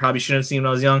stuff that I probably shouldn't have seen when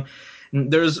I was young. And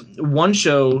there's one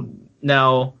show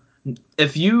now,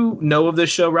 if you know of this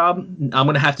show, Rob, I'm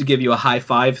going to have to give you a high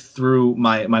five through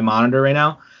my monitor right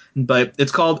now, but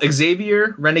it's called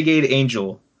Xavier Renegade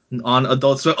Angel on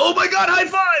Adult Swim. Oh my god, high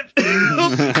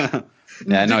five!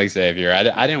 Yeah, I know Xavier.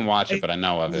 I didn't watch it, but I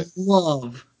know of it.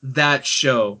 Love that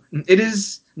show.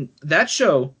 That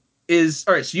show is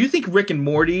all right. So you think Rick and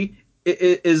Morty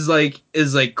is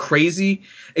like crazy?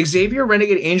 Xavier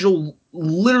Renegade Angel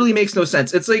literally makes no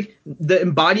sense. It's like the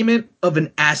embodiment of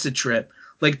an acid trip.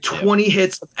 Like 20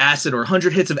 hits of acid or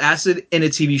 100 hits of acid in a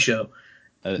TV show.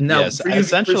 Yes,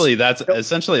 essentially that's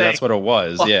what it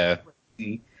was. Yeah.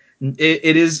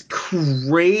 It is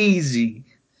crazy.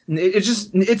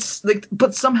 It's like,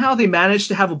 but somehow they managed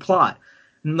to have a plot.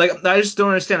 Like I just don't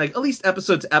understand. Like at least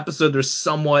episode to episode, there's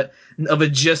somewhat of a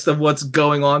gist of what's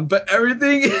going on, but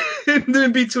everything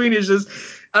in between is just.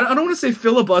 I don't want to say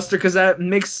filibuster because that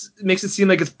makes it seem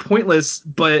like it's pointless.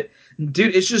 But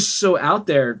dude, it's just so out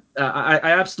there. I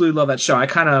absolutely love that show. I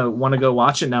kind of want to go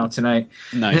watch it now tonight.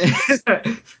 Nice.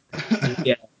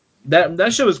 Yeah.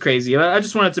 That show was crazy. I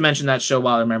just wanted to mention that show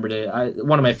while I remembered it.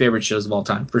 One of my favorite shows of all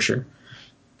time, for sure.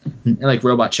 And like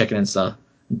Robot Chicken and stuff.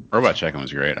 Robot Chicken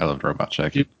was great. I loved Robot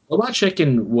Chicken. Dude, Robot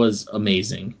Chicken was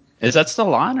amazing. Is that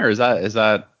still on, or is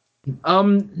that?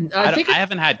 I think I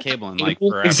haven't had cable in like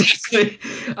forever. Exactly.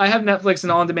 I have Netflix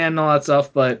and on demand and all that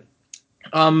stuff, but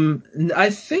I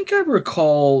think I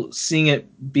recall seeing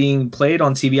it being played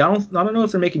on TV. I don't know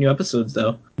if they're making new episodes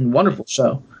though. Wonderful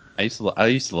show. I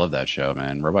used to love that show,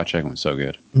 man. Robot Chicken was so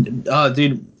good.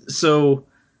 Dude. So,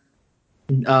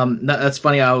 that's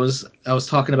funny. I was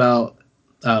talking about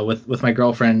with my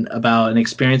girlfriend about an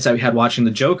experience that we had watching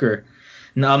The Joker,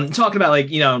 and talking about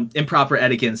like improper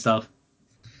etiquette and stuff.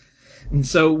 And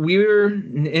so we were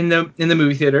in the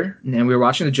movie theater and we were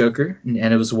watching The Joker, and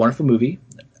it was a wonderful movie.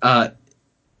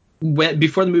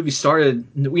 Before the movie started,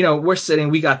 we're sitting.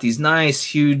 We got these nice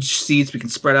huge seats we can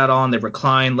spread out on. They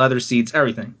recline, leather seats,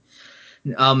 everything.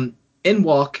 in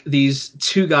walk these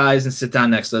two guys and sit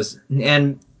down next to us.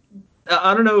 And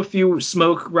I don't know if you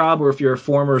smoke, Rob, or if you're a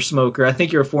former smoker. I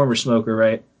think you're a former smoker,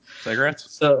 right? Cigarettes?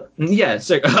 So yeah, it's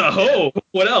like, oh,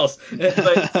 what else?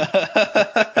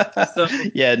 So,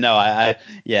 yeah, no, I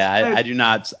do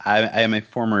not. I am a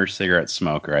former cigarette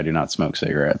smoker. I do not smoke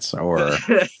cigarettes or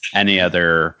any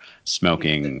other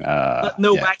smoking.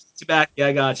 no waxy tobacco.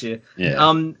 I got you.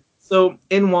 Yeah. So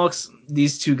in walks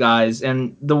these two guys,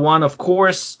 and the one, of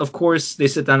course, they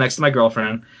sit down next to my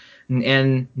girlfriend,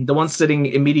 and the one sitting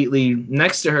immediately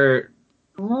next to her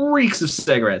reeks of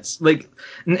cigarettes. Like,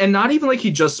 and not even like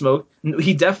he just smoked.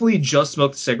 He definitely just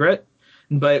smoked a cigarette,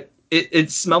 but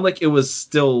it smelled like it was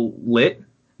still lit.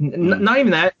 Not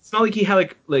even that. It smelled like he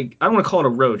had like I don't want to call it a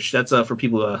roach. That's for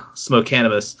people who smoke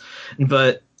cannabis,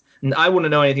 but I wouldn't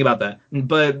know anything about that.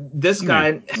 But this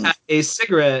guy had a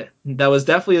cigarette that was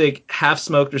definitely like half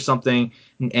smoked or something,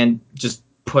 and just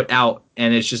put out,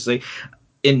 and it's just like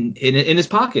in his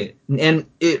pocket, and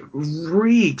it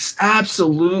reeks,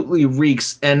 absolutely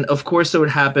reeks. And of course, it would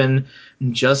happen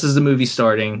just as the movie's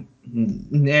starting,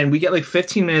 and we get like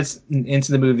 15 minutes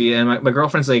into the movie, and my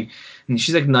girlfriend's like,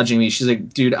 she's like nudging me. She's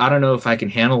like, dude, I don't know if I can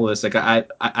handle this. Like, I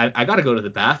got to go to the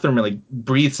bathroom and like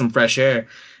breathe some fresh air.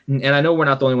 And I know we're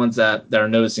not the only ones that are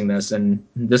noticing this. And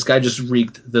this guy just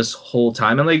reeked this whole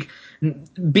time. And like,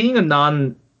 being a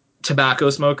non-tobacco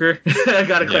smoker, I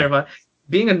got to clarify,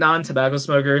 being a non-tobacco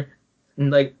smoker,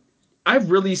 like, I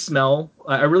really smell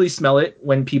it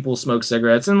when people smoke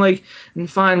cigarettes, and like, and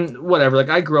fine, whatever. Like,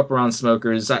 I grew up around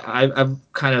smokers. I've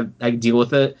kind of, I deal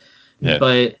with it,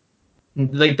 but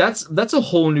like that's a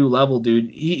whole new level,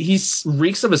 dude. He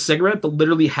reeks of a cigarette, but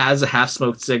literally has a half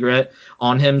smoked cigarette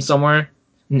on him somewhere,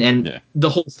 and the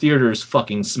whole theater is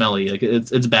fucking smelly. Like,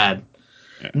 it's bad.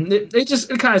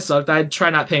 It kind of sucked. I tried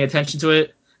not paying attention to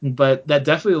it, but that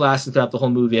definitely lasted throughout the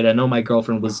whole movie, and I know my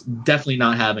girlfriend was definitely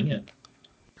not having it.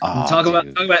 Talk about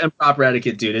improper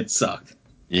etiquette, dude. It sucked.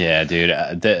 Yeah, dude.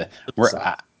 There's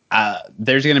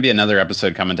going to be another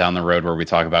episode coming down the road where we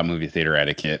talk about movie theater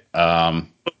etiquette.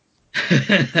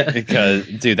 Because,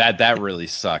 dude, that really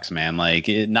sucks, man. Like,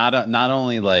 not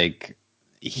only like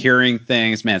hearing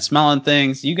things, man, smelling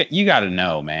things. You got to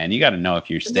know, man. You got to know if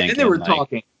you're stinking. And they were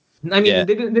talking. I mean,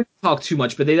 they didn't talk too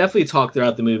much, but they definitely talked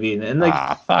throughout the movie, and like,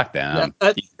 fuck them.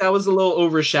 That was a little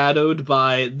overshadowed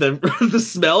by the the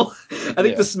smell. I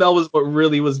think the smell was what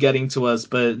really was getting to us,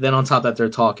 but then on top of that, they're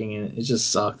talking, and it just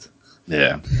sucked.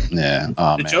 Yeah.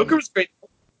 The Joker was great.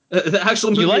 The actual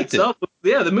movie itself,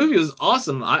 the movie was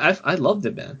awesome. I loved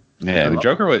it, man. Yeah,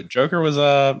 Joker was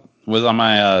on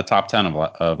my top 10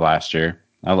 of last year.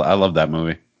 I love that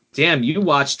movie. Damn, you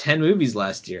watched 10 movies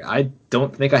last year. I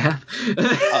don't think I have.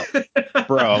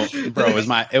 Bro,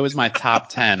 it was my top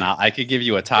 10. I could give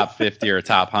you a top 50 or a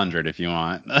top 100 if you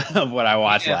want of what I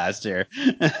watched last year.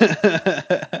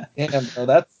 Damn,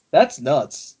 bro, that's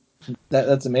nuts.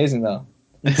 That's amazing though.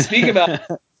 And speaking about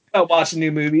watching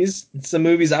new movies, some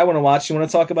movies I want to watch. You want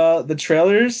to talk about the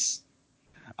trailers?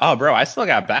 Oh, bro, I still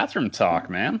got bathroom talk,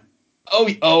 man.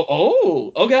 Okay. All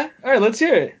right, let's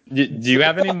hear it. Do you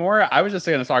have any more? I was just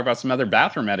going to talk about some other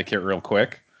bathroom etiquette real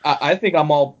quick. I think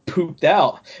I'm all pooped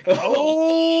out.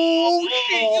 Oh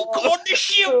shit! You called this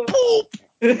shit poop.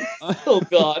 Oh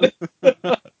god.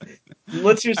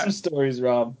 Let's hear some stories,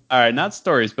 Rob. All right, not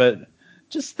stories, but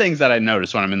just things that I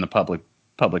notice when I'm in the public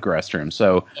restroom.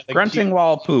 So grunting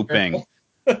while pooping.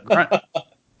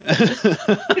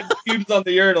 Pubes on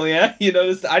the urinal, yeah? You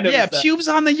noticed? I noticed that. Pubes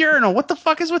on the urinal. What the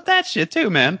fuck is with that shit too,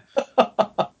 man?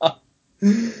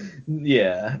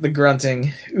 Yeah, the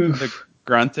grunting. Oof. The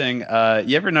grunting.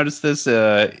 You ever notice this?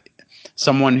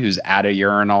 Someone who's at a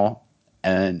urinal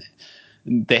and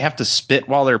they have to spit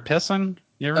while they're pissing.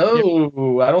 I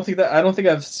don't think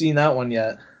I've seen that one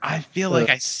yet. I feel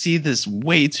like I see this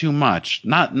way too much.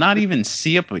 Not even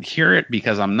see it, but hear it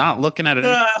because I'm not looking at it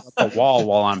at the wall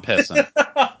while I'm pissing.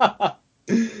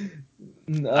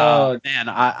 Oh man,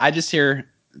 I just hear.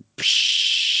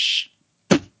 Psh.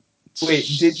 Wait,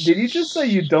 did you just say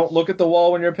you don't look at the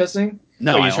wall when you're pissing?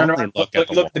 No, you I turn only around, look at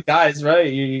the guys,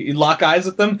 right? You lock eyes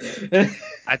with them.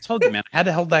 I told you, man. I had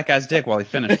to hold that guy's dick while he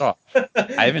finished off.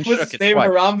 I even shook What's it his name? twice.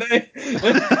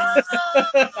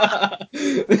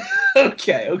 Harambe?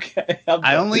 Okay.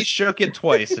 I only shook it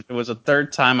twice. If it was a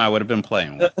third time, I would have been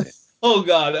playing with it. Oh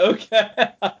God. Okay.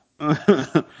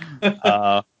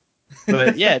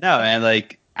 But yeah, no, man.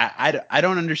 Like, I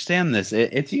don't understand this.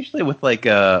 It's usually with like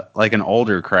an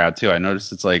older crowd too. I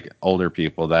noticed it's like older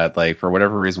people that like for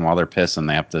whatever reason while they're pissing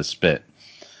they have to spit.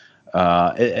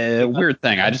 A weird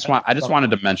thing. I just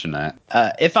wanted to mention that.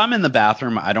 If I'm in the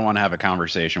bathroom, I don't want to have a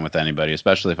conversation with anybody,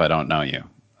 especially if I don't know you.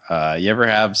 You ever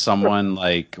have someone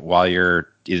like while you're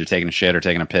either taking a shit or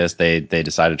taking a piss, they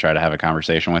decide to try to have a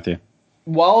conversation with you?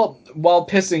 While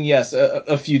pissing, yes,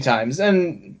 a few times,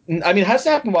 and I mean, it has to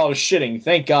happen while I was shitting.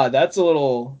 Thank God, that's a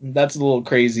little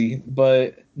crazy,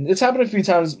 but it's happened a few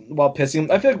times while pissing.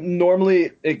 I feel like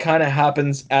normally it kind of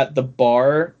happens at the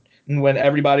bar when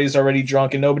everybody's already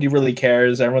drunk and nobody really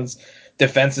cares. Everyone's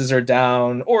defenses are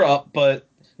down or up, but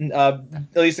at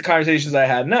least the conversations I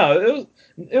had, no,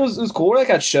 it was cool. We're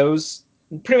like at shows,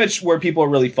 pretty much where people are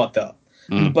really fucked up,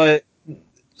 but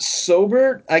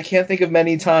sober, I can't think of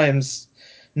many times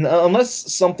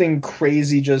unless something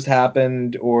crazy just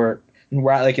happened or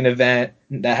we're at like an event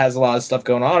that has a lot of stuff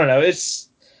going on. I don't know. It's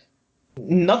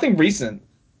nothing recent.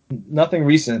 Nothing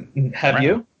recent. Have Right.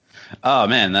 you? Oh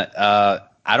man, that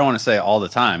I don't want to say all the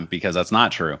time because that's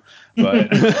not true, but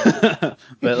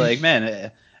but like man,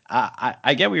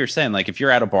 I get what you're saying. Like if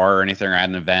you're at a bar or anything or at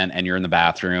an event and you're in the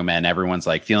bathroom and everyone's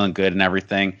like feeling good and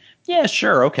everything, yeah,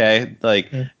 sure, okay. Like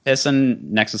pissing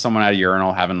next to someone at a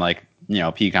urinal, having like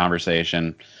pee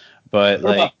conversation, but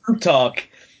What like about poop talk?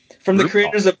 From the group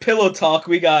creators of Pillow Talk,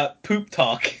 we got poop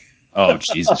talk. oh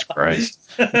Jesus Christ,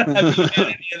 Have you had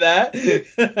any of that?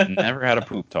 never had a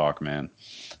poop talk, man.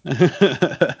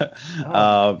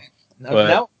 Oh, But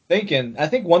now I'm thinking, I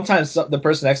think one time the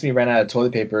person next to me ran out of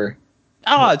toilet paper.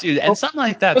 oh, dude, and something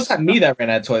like It was that. not me that ran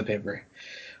out of toilet paper.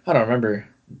 I don't remember.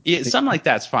 Yeah, something like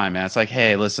that's fine, man. It's like,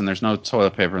 hey, listen, there's no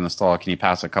toilet paper in the stall. Can you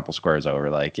pass a couple squares over?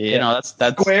 Like, that's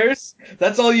Squares?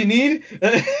 That's all you need?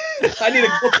 I need a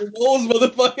couple rolls,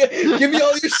 motherfucker. Give me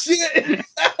all your shit.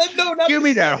 No, not give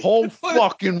me that whole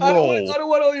fucking roll. I don't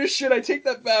want all your shit. I take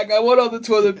that back. I want all the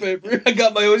toilet paper. I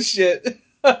got my own shit.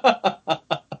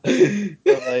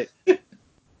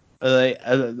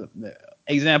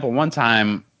 Example, one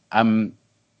time I'm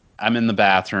in the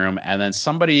bathroom and then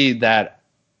somebody that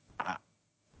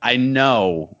I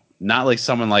know, not like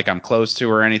someone like I'm close to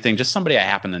or anything, just somebody I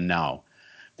happen to know.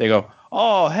 They go,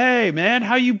 "Oh, hey man,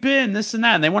 how you been? This and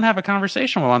that." And they want to have a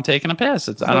conversation while I'm taking a piss.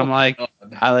 And I'm like,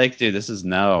 dude, this is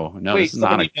no, Wait, this is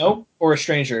not somebody you know or a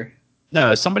stranger?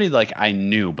 No, somebody like I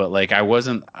knew, but like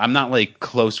I'm not like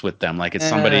close with them. Like it's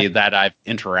somebody that I've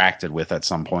interacted with at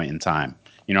some point in time.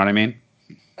 You know what I mean?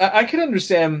 I could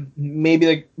understand maybe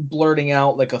like blurting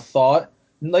out like a thought,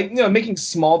 like making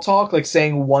small talk, like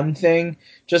saying one thing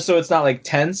just so it's not like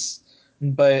tense.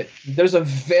 But there's a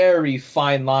very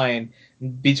fine line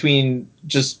between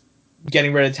just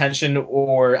getting rid of tension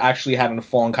or actually having a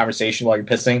full-on conversation while you're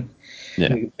pissing.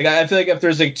 Yeah. Like, I feel like if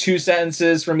there's like two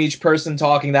sentences from each person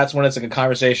talking, that's when it's like a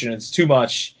conversation. It's too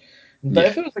much. But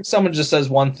if it was like someone just says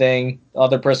one thing, the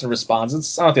other person responds,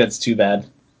 I don't think that's too bad.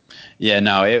 Yeah,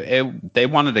 no, they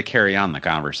wanted to carry on the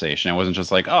conversation. It wasn't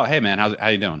just like, oh, hey man, how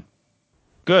you doing?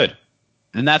 Good.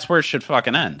 And that's where it should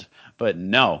fucking end. But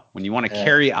no, when you want to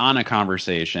carry on a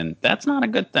conversation, that's not a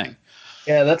good thing.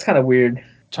 Yeah, that's kind of weird.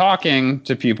 Talking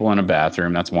to people in a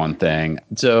bathroom, that's one thing.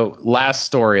 So last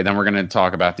story, then we're going to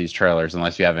talk about these trailers,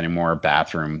 unless you have any more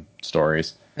bathroom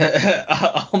stories.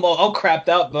 I'm all crapped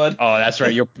out, bud. Oh, that's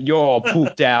right. You're all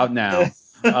pooped out now.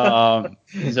 So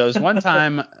it's one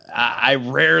time I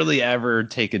rarely ever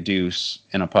take a deuce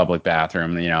in a public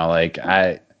bathroom. Like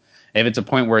if it's a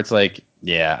point where it's like,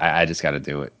 yeah, I just got to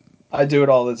do it. I do it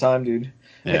all the time, dude.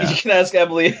 Yeah. You can ask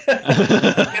Emily.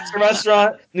 It's a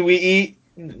restaurant, and we eat.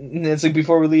 And it's like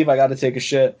before we leave, I got to take a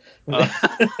shit.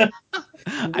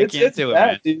 I can't do it,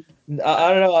 man. Dude.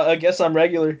 I don't know. I guess I'm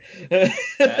regular.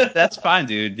 That's fine,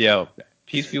 dude. Yo,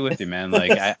 peace be with you, man.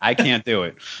 Like I can't do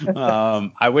it.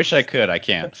 I wish I could. I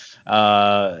can't.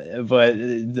 But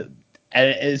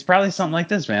it's probably something like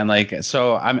this, man. Like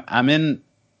so, I'm in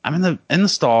the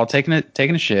stall taking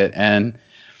a shit, and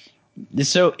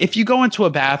so if you go into a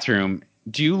bathroom,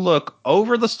 do you look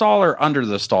over the stall or under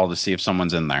the stall to see if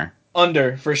someone's in there?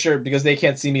 Under, for sure, because they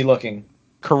can't see me looking.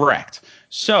 Correct.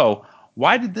 So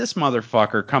why did this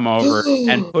motherfucker come over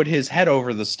and put his head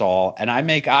over the stall and I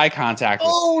make eye contact with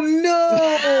Oh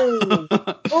no!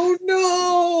 Oh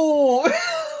no!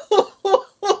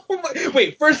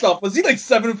 Wait, first off, was he like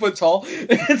 7 foot tall?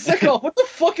 And second off, what the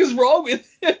fuck is wrong with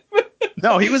him?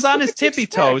 No, he was on his tippy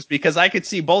toes because I could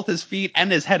see both his feet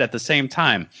and his head at the same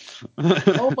time.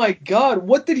 Oh my god,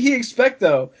 what did he expect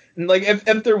though? And like,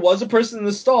 if there was a person in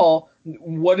the stall,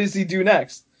 what does he do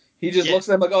next? He just looks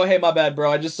at him like, "Oh, hey, my bad,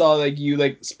 bro. I just saw like you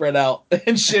like spread out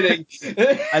and shitting."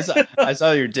 I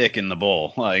saw your dick in the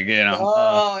bowl, like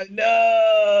Oh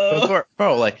no,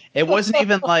 bro! Like it wasn't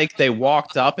even like they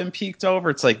walked up and peeked over.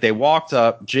 It's like they walked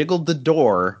up, jiggled the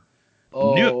door,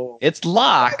 knew it's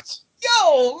locked.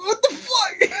 Yo, what the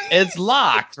fuck? It's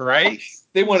locked, right?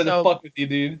 They wanted to fuck with you,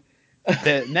 dude.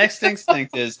 The next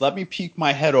instinct is let me peek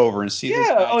my head over and see this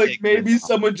Yeah, guy like take maybe my dump.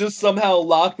 someone just somehow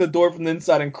locked the door from the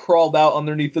inside and crawled out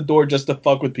underneath the door just to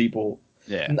fuck with people.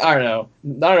 Yeah. I don't know.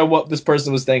 I don't know what this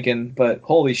person was thinking, but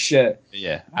holy shit.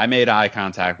 Yeah, I made eye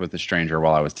contact with a stranger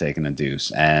while I was taking a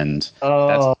deuce, and that's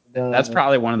Oh no. that's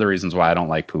probably one of the reasons why I don't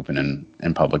like pooping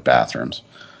in public bathrooms.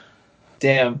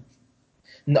 Damn.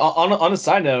 On a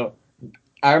side note,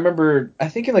 I remember I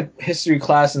think in like history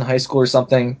class in high school or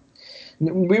something,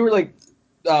 we were like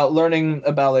learning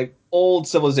about like old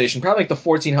civilization, probably like the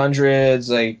 1400s,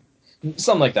 like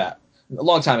something like that, a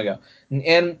long time ago.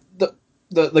 And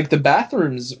the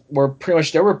bathrooms were pretty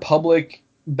much, there were public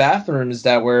bathrooms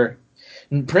that were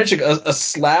pretty much a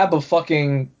slab of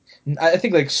fucking, I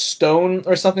think like stone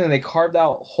or something, and they carved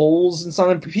out holes and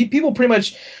something. People pretty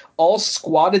much all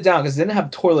squatted down because they didn't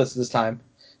have toilets this time.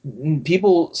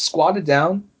 People squatted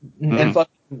down and Mhm.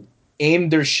 fucking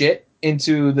aimed their shit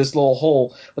into this little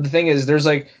hole. But the thing is, there's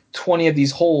like 20 of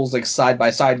these holes like side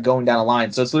by side going down a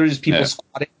line. So it's literally just people Yeah.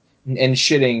 squatting and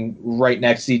shitting right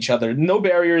next to each other. No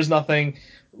barriers, nothing.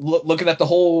 Looking at the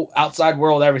whole outside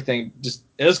world, everything. Just,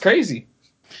 it was crazy.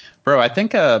 Bro, I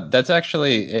think that's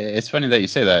actually it's funny that you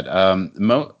say that.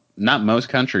 Not most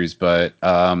countries, but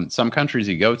some countries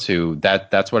you go to,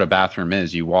 that's what a bathroom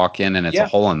is. You walk in and it's a Yeah.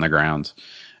 hole in the ground,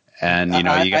 and you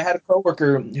know you I get had a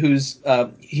coworker who's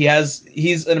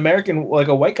he's an American, like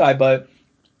a white guy, but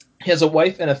he has a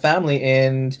wife and a family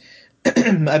in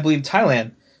I believe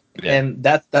Thailand, yeah and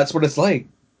that's what it's like.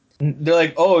 They're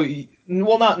like, oh,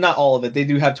 well, not all of it. They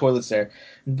do have toilets there,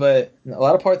 but a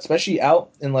lot of parts, especially out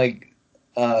in like,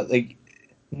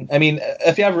 I mean,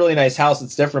 if you have a really nice house,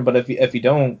 it's different. But if you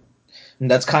don't,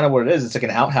 that's kind of what it is. It's like an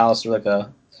outhouse or like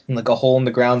a hole in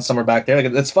the ground somewhere back there.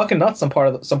 Like, it's fucking nuts. Some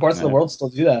parts of the yeah. world still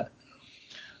do that.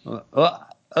 Well,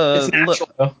 It's look, natural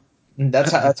though.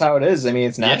 That's how it is. I mean,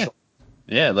 it's yeah. natural.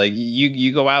 Yeah, like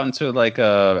you go out into like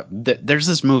there's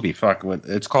this movie,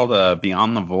 it's called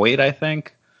Beyond the Void, I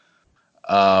think.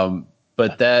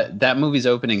 But that movie's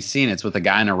opening scene, it's with a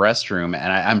guy in a restroom,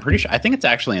 and I'm pretty sure, I think it's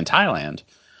actually in Thailand.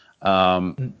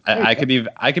 I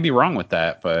could be wrong with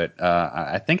that, but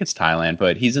I think it's Thailand.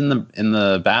 But he's in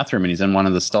the bathroom and he's in one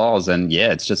of the stalls, and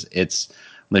yeah, it's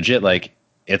legit, like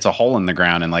it's a hole in the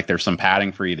ground, and like there's some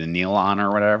padding for you to kneel on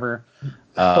or whatever.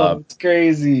 Oh, it's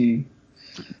crazy.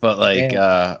 But like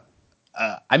Damn.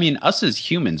 I mean, us as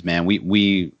humans, man,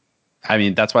 I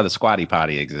mean, that's why the squatty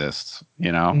potty exists.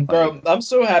 You know, like Bro, I'm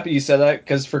so happy you said that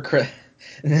because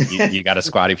you got a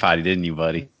squatty potty, didn't you,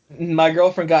 buddy? my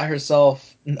girlfriend got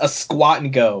herself a squat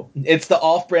and go. It's the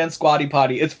off-brand squatty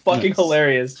potty. It's fucking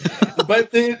hilarious, but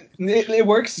it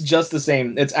works just the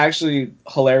same. It's actually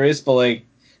hilarious, but like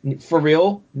for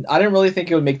real, I didn't really think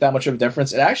it would make that much of a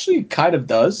difference. It actually kind of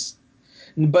does,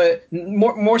 but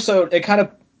more so, it kind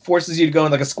of forces you to go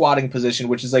in like a squatting position,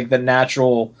 which is like the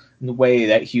natural way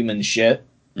that humans shit.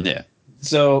 Yeah.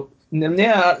 So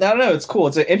yeah, I don't know. It's cool.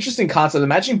 It's an interesting concept.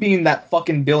 Imagine being that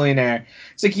fucking billionaire.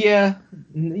 It's like, yeah,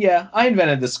 I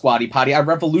invented the squatty potty. I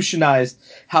revolutionized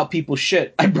how people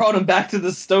shit. I brought them back to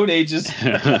the Stone Ages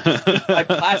by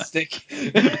plastic.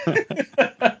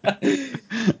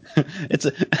 It's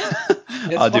a,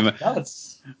 It's I'll do fucking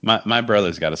nuts. my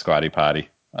brother's got a squatty potty.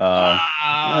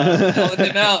 Calling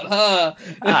him out, huh?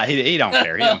 He don't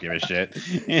care. He don't give a shit.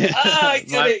 I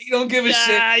get it. You don't give a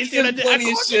shit. He's He gonna does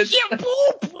plenty of shit.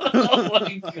 poop. Oh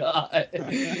my god.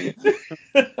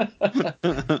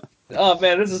 Oh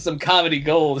man, this is some comedy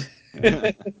gold.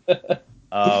 But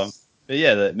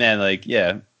yeah, man, like,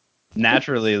 yeah,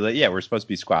 naturally, like, yeah, we're supposed to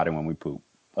be squatting when we poop,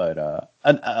 but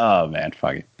oh man,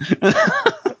 fuck it.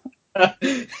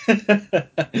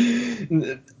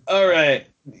 All right.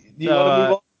 Do you So want to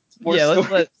move on? More yeah,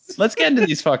 stories? let's get into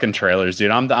these fucking trailers,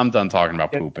 dude. I'm done talking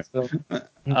about pooping. Let's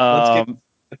get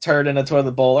a turd in a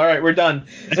toilet bowl. All right, we're done.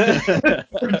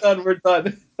 We're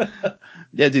done.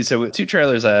 Yeah, dude. So two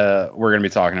trailers we're gonna be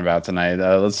talking about tonight.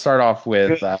 Let's start off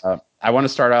with. I want to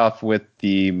start off with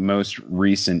the most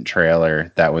recent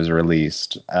trailer that was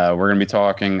released. We're gonna be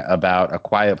talking about A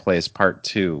Quiet Place Part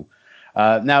 2.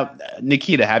 Now,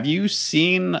 Nikita, have you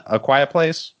seen A Quiet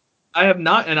Place? I have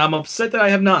not, and I'm upset that I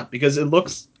have not because it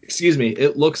looks. Excuse me.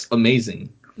 It looks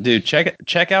amazing. Dude,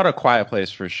 check out A Quiet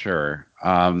Place for sure.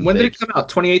 When did it come out?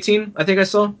 2018, I think I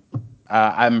saw.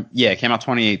 It came out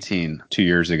 2018, 2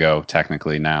 years ago,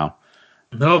 technically now.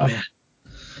 Oh man.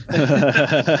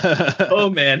 Oh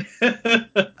man.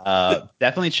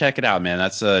 Definitely check it out, man.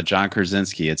 That's John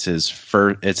Krasinski. It's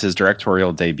his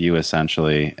directorial debut,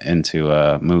 essentially,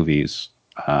 into movies.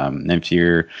 If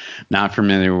you're not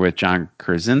familiar with John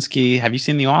Krasinski, have you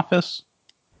seen The Office?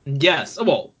 Yes.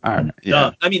 Well, Yeah.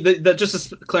 I mean, just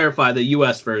to clarify, the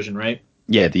U.S. version, right?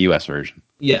 Yeah, the U.S. version.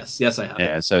 Yes, I have.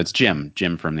 Yeah, so it's Jim.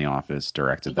 Jim from The Office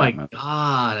directed Oh my that movie.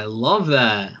 god, I love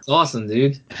that. It's awesome,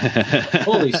 dude.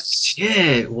 Holy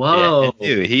shit! Yeah, Whoa.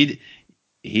 dude,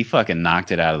 he fucking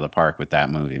knocked it out of the park with that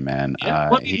movie, man. Yeah.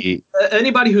 Well, I mean,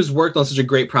 anybody who's worked on such a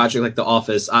great project like The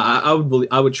Office, I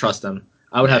would trust them.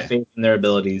 I would have faith in their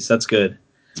abilities. That's good.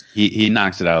 He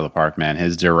knocks it out of the park, man.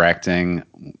 His directing,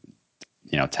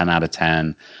 10 out of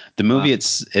 10. The movie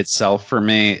itself for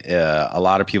me, a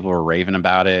lot of people were raving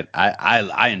about it.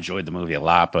 I enjoyed the movie a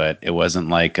lot, but it wasn't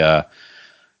like best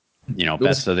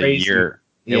of the year.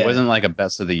 Yeah. It wasn't like a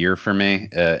best of the year for me.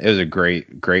 It was a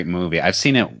great movie. I've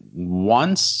seen it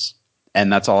once,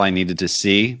 and that's all I needed to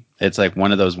see. It's like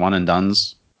one of those one and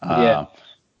dones. But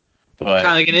kind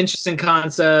of like an interesting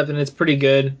concept, and it's pretty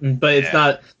good, but it's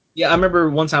not. Yeah, I remember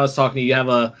one time I was talking to you. You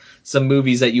have some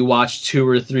movies that you watch 2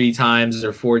 or 3 times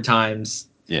or 4 times,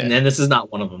 and this is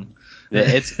not one of them.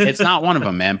 It's not one of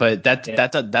them, man. But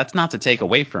that's not to take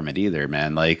away from it either,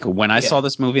 man. Like when I saw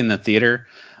this movie in the theater,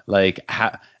 like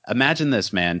imagine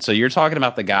this, man. So you're talking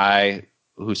about the guy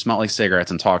who smelled like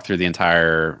cigarettes and talked through the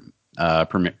entire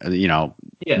premiere,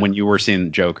 when you were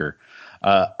seeing Joker.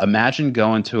 Imagine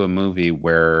going to a movie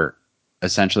where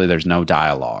essentially there's no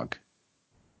dialogue.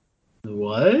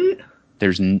 What?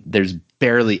 There's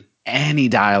barely any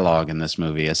dialogue in this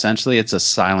movie. Essentially, it's a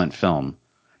silent film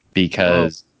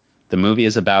because the movie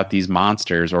is about these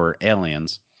monsters or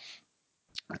aliens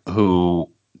who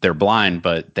they're blind,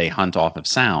 but they hunt off of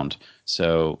sound.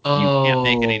 So you can't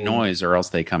make any noise or else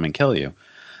they come and kill you.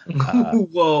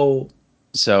 Whoa.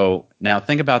 So now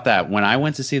think about that. When I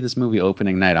went to see this movie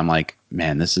opening night, I'm like,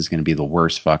 man, this is going to be the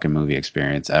worst fucking movie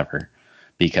experience ever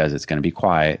because it's going to be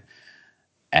quiet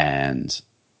and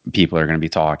people are going to be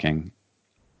talking.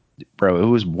 Bro, it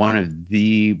was one of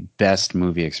the best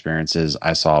movie experiences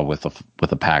I saw with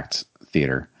a packed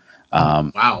theater.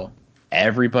 Wow.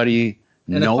 Everybody,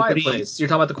 nobody. A Quiet Place. You're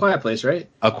talking about The Quiet Place, right?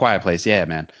 A Quiet Place, yeah,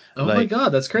 man. Oh my god,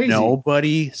 that's crazy.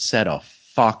 Nobody said a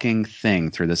fucking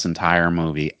thing through this entire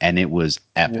movie, and it was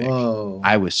epic. Whoa.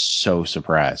 I was so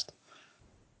surprised.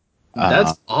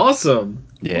 That's awesome.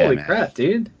 Yeah, holy crap,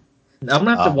 dude. I'm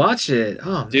gonna have to watch it.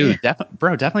 Oh, dude,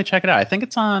 definitely check it out. I think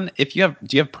it's on. Do you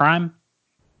have Prime?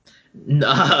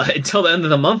 Nah, until the end of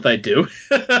the month I do.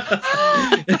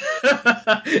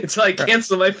 Until I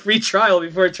cancel my free trial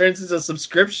before it turns into a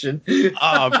subscription.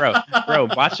 Oh, bro,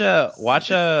 watch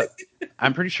a.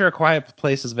 I'm pretty sure A Quiet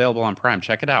Place is available on Prime.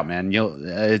 Check it out, man.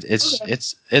 It's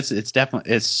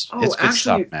definitely it's good actually,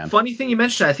 stuff, man. Funny thing you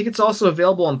mentioned, I think it's also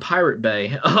available on Pirate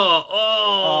Bay.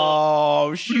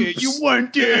 Oh shit! You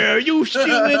weren't there. You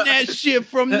stealing that shit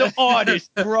from the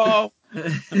artist, bro.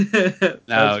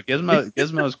 No,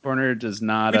 Gizmo's Corner does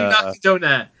not. We do not condone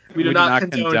that. We do not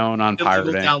condone on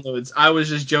pirating downloads. I was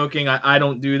just joking. I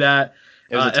don't do that.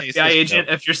 FBI agent,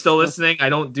 if you're still listening, I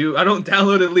don't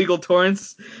download illegal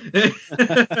torrents. I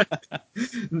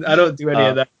don't do any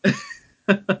of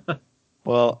that.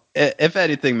 Well, if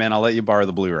anything, man, I'll let you borrow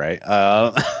the Blu-ray.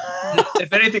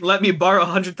 If anything, let me borrow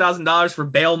 $100,000 for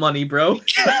bail money, bro.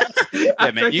 Yeah,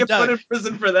 man, I get put in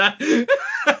prison for that.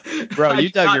 Bro, you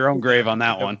dug your own grave on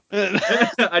that one.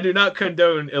 I do not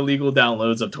condone illegal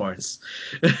downloads of torrents.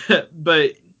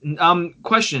 But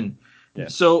question. Yeah.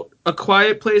 So, A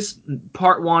Quiet Place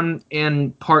Part 1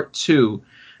 and Part 2,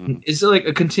 is it like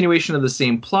a continuation of the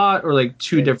same plot or like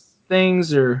two different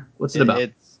things, or what's it about?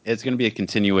 It's going to be a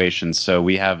continuation. So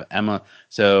we have Emma.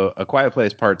 So A Quiet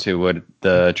Place Part 2, what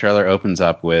the trailer opens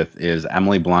up with is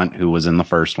Emily Blunt, who was in the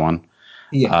first one.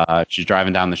 Yeah. She's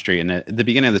driving down the street, and at the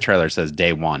beginning of the trailer it says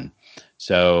day 1.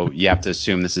 So you have to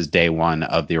assume this is day 1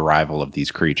 of the arrival of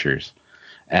these creatures.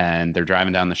 And they're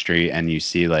driving down the street, and you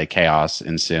see like chaos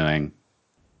ensuing.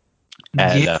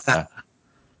 And,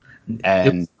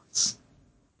 and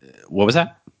what was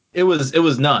that? It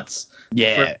was nuts.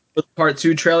 Yeah. For the Part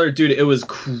 2 trailer, dude, it was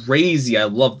crazy. I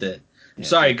loved it. Yeah.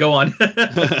 Sorry, go on.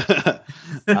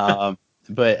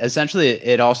 But essentially,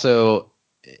 it also,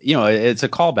 it's a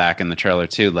callback in the trailer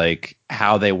too, like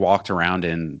how they walked around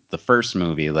in the first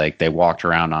movie. Like they walked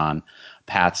around on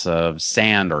paths of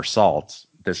sand or salt.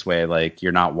 This way, like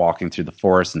you're not walking through the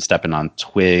forest and stepping on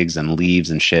twigs and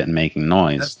leaves and shit and making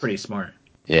noise. That's pretty smart.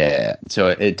 Yeah, so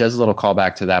it does a little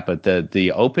callback to that, but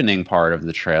the opening part of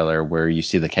the trailer where you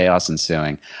see the chaos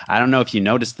ensuing, I don't know if you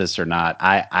noticed this or not.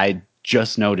 I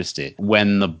just noticed it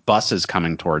when the bus is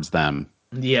coming towards them.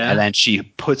 Yeah, and then she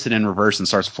puts it in reverse and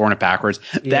starts flooring it backwards.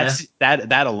 Yeah.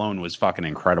 That alone was fucking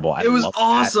incredible. It was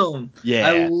awesome. That. Yeah,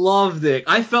 I loved it.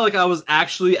 I felt like I was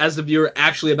actually, as the viewer,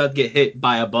 about to get hit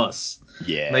by a bus.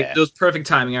 Yeah, like it was perfect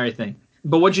timing, everything.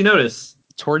 But what'd you notice?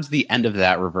 towards the end of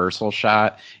that reversal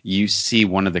shot, you see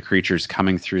one of the creatures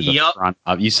coming through the front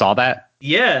of. You saw that?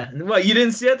 Yeah. What, you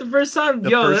didn't see it the first time?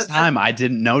 The first time I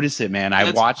didn't notice it, man.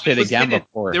 I watched it again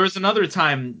before. There was another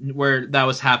time where that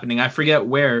was happening. I forget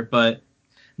where, but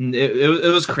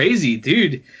it was crazy,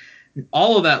 dude.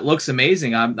 All of that looks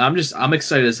amazing. I'm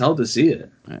excited as hell to see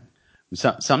it.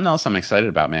 Something else I'm excited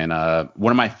about, man.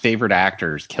 One of my favorite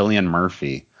actors, Cillian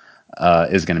Murphy,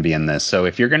 is going to be in this. So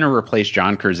if you're going to replace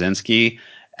John Krasinski,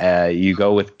 you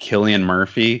go with Cillian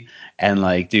Murphy. And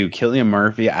like, dude, Cillian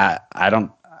Murphy,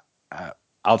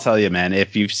 I'll tell you, man,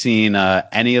 if you've seen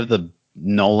any of the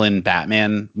Nolan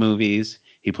Batman movies,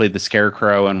 he played the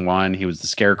Scarecrow in one. He was the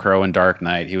Scarecrow in Dark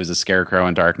Knight. He was the Scarecrow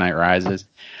in Dark Knight Rises.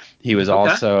 He was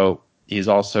he's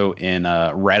also in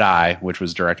Red Eye, which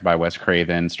was directed by Wes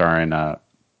Craven, starring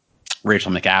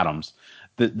Rachel McAdams.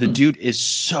 The dude is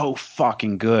so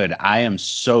fucking good. I am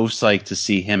so psyched to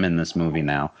see him in this movie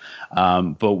now.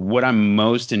 But what I'm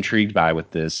most intrigued by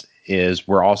with this is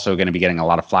we're also going to be getting a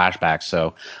lot of flashbacks.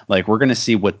 So like we're going to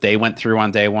see what they went through on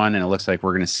day one, and it looks like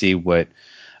we're going to see what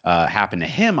happened to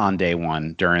him on day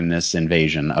one during this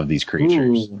invasion of these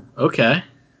creatures. Ooh, okay.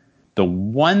 The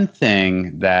one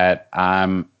thing that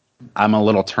I'm a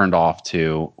little turned off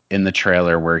to in the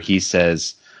trailer where he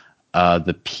says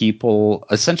the people,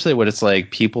 essentially what it's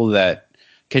like, people that,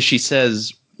 because she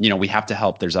says, we have to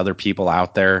help. There's other people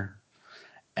out there.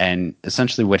 And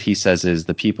essentially what he says is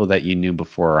the people that you knew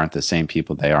before aren't the same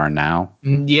people they are now.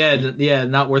 Yeah,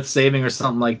 not worth saving or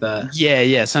something like that. Yeah,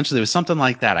 essentially it was something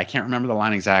like that. I can't remember the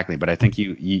line exactly, but I think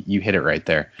you hit it right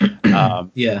there.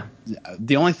 Yeah.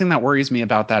 The only thing that worries me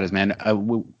about that is, man,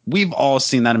 we've all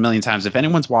seen that a million times. If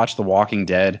anyone's watched The Walking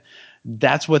Dead,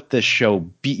 that's what this show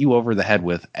beat you over the head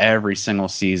with every single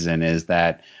season, is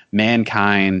that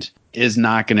mankind is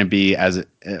not going to be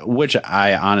which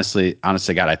I honestly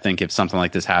God, I think if something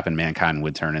like this happened, mankind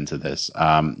would turn into this.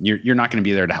 You're not going to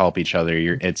be there to help each other.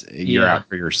 You're out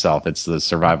for yourself. It's the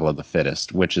survival of the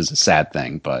fittest, which is a sad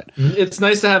thing, but it's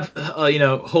nice to have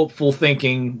hopeful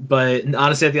thinking, but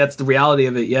honestly I think that's the reality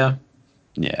of it. Yeah,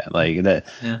 like that.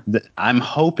 Yeah. I'm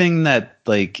hoping that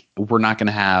like we're not going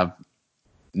to have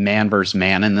man versus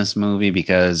man in this movie,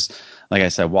 because like I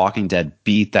said, Walking Dead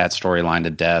beat that storyline to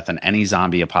death, and any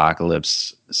zombie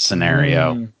apocalypse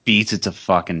scenario beats it to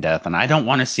fucking death. And I don't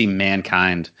want to see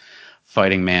mankind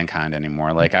fighting mankind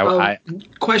anymore. Like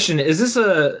question, is this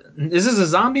a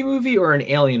zombie movie or an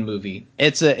alien movie?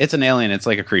 It's an alien. It's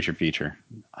like a creature feature.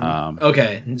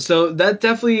 Okay, so that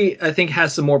definitely I think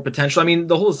has some more potential. I mean,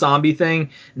 the whole zombie thing,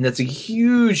 and that's a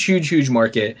huge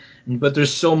market, but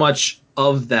there's so much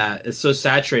of that. It's so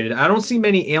saturated. I don't see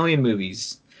many alien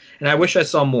movies, and I wish I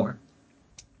saw more.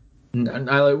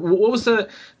 What was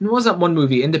that one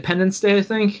movie? Independence Day, I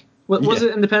think. Was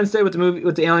it Independence Day with the movie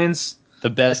with the aliens? The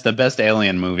best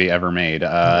alien movie ever made.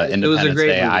 Independence was a great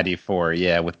Day, movie. ID4,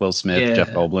 yeah, with Will Smith,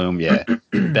 Jeff Goldblum, yeah.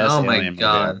 Best oh my alien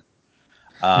god.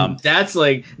 movie. That's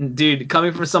like, dude,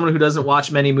 coming from someone who doesn't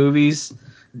watch many movies,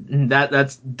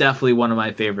 that's definitely one of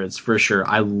my favorites for sure.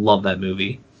 I love that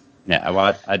movie.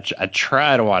 Yeah, I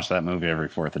try to watch that movie every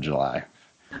 4th of July.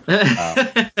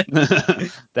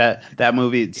 That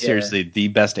movie, seriously, the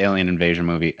best alien invasion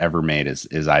movie ever made is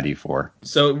ID4.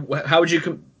 So how would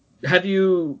you have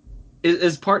you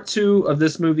is part 2 of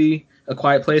this movie A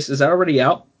Quiet Place, is that already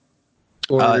out?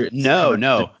 Or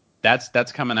no,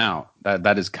 that's coming out.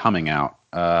 That is coming out.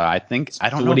 I think, I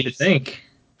don't know. What do you think?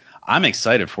 I'm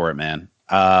excited for it, man.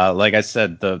 Like I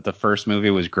said, the first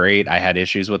movie was great. I had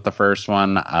issues with the first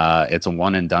one. It's a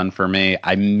one and done for me.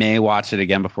 I may watch it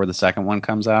again before the second one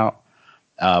comes out.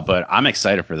 But I'm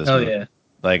excited for this movie. Yeah.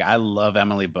 Like, I love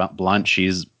Emily Blunt.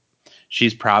 She's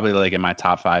probably like in my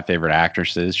top 5 favorite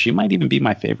actresses. She might even be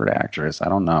my favorite actress. I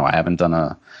don't know. I haven't done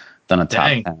a top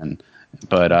 10.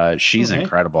 But she's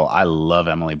incredible. I love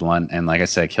Emily Blunt. And like I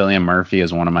said, Cillian Murphy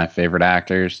is one of my favorite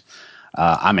actors.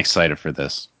 I'm excited for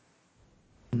this.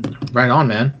 Right on,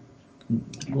 man.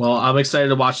 Well, I'm excited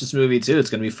to watch this movie too. It's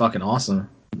going to be fucking awesome.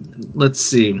 Let's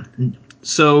see.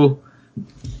 So,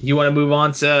 you want to move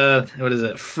on to, what is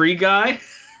it, Free Guy?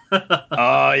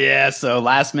 Oh yeah. So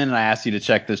last minute, I asked you to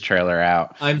check this trailer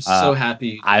out. I'm so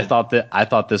happy. I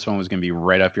thought this one was going to be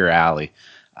right up your alley.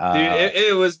 Dude,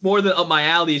 it was more than up my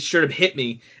alley. It straight up hit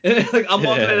me. Like, I'm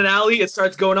walking in an alley, it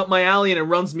starts going up my alley, and it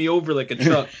runs me over like a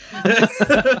truck.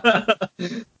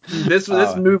 This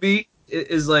movie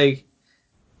is like,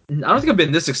 I don't think I've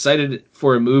been this excited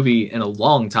for a movie in a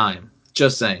long time.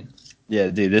 Just saying.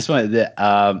 Yeah, dude, this one,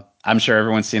 I'm sure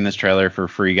everyone's seen this trailer for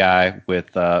Free Guy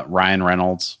with Ryan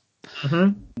Reynolds.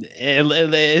 Mm-hmm.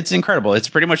 It's incredible. It's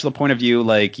pretty much the point of view,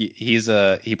 like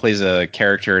he plays a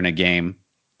character in a game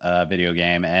video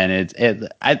game, and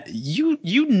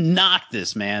you knocked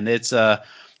this, man. It's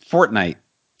Fortnite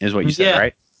is what you said,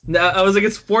 right? No, I was like,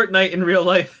 it's Fortnite in real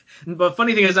life. But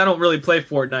funny thing is, I don't really play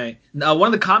Fortnite. One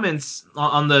of the comments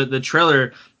on the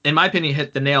trailer, in my opinion,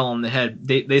 hit the nail on the head.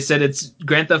 They said it's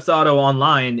Grand Theft Auto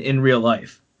Online in real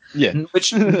life. Yeah.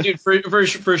 Which, dude,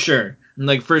 for sure.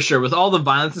 Like, for sure. With all the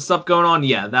violence and stuff going on,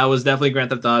 yeah, that was definitely Grand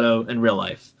Theft Auto in real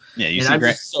life. Yeah, I'm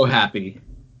just so happy.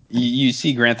 You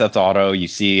see Grand Theft Auto. You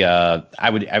see, I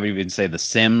would even say The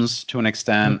Sims to an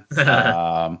extent.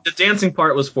 The dancing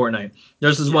part was Fortnite.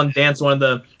 There's this one dance one of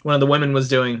the women was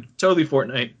doing. Totally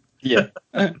Fortnite. Yeah.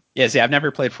 Yeah. See, I've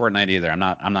never played Fortnite either. I'm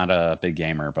not a big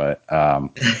gamer, but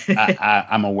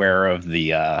I'm aware of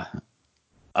the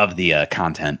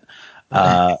content.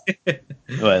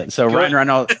 But so Ryan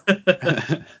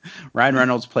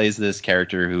Reynolds plays this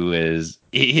character who is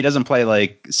he doesn't play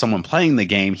like someone playing the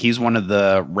game. He's one of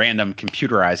the random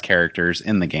computerized characters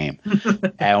in the game.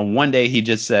 And one day he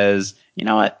just says, "You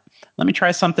know what? Let me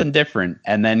try something different."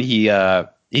 And then he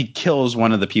kills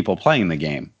one of the people playing the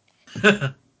game.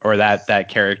 Or that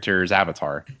character's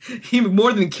avatar. He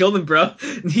more than killed him, bro.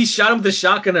 He shot him with a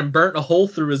shotgun and burnt a hole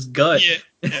through his gut. Yeah.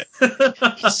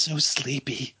 He's so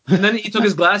sleepy. And then he took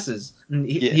his glasses.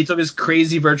 He took his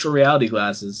crazy virtual reality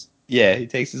glasses. Yeah, he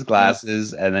takes his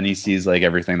glasses and then he sees like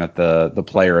everything that the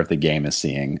player of the game is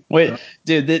seeing. Wait,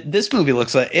 dude, this movie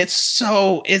looks like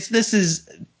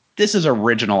this is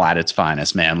original at its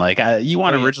finest, man. Like you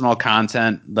want original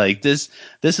content, like this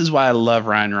is why I love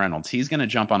Ryan Reynolds. He's going to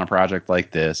jump on a project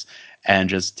like this and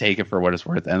just take it for what it's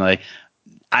worth. And like,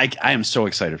 I am so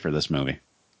excited for this movie.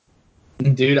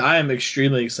 Dude, I am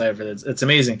extremely excited for this. It's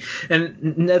amazing.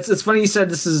 And it's funny you said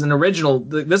this is an original.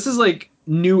 This is like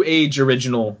new age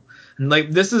original. Like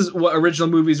this is what original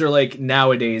movies are like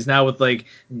nowadays. Now with like,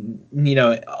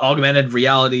 augmented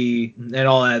reality and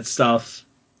all that stuff.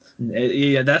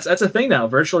 Yeah, that's a thing now.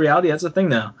 Virtual reality, that's a thing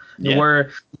now. Yeah.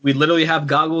 Where we literally have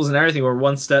goggles and everything. We're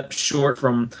one step short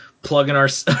from plugging our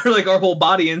whole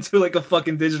body into like a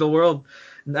fucking digital world.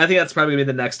 I think that's probably gonna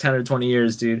be the next 10 or 20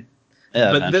 years, dude.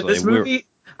 Yeah, but this movie,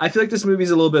 I feel like this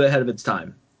movie's a little bit ahead of its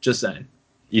time. Just saying.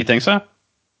 You think so?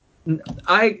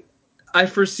 I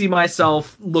foresee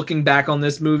myself looking back on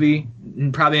this movie,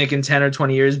 probably like in 10 or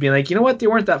 20 years, being like, you know what, they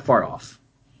weren't that far off.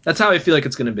 That's how I feel like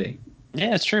it's gonna be.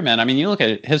 Yeah, it's true, man. I mean, you look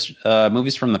at his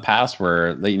movies from the past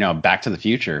where, Back to the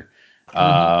Future,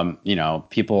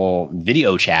 people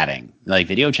video chatting. Like,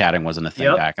 video chatting wasn't a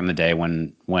thing back in the day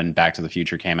when Back to the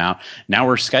Future came out. Now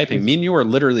we're Skyping. Me and you are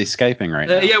literally Skyping right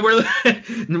now. Yeah, we're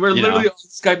literally on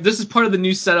Skype. This is part of the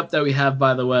new setup that we have,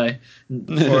 by the way,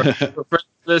 for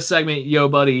this segment, Yo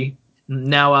Buddy.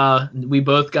 Now we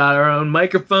both got our own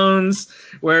microphones.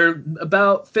 We're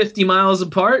about 50 miles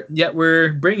apart, yet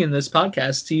we're bringing this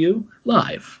podcast to you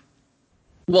live.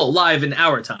 Well, live in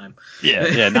our time.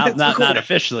 Yeah, not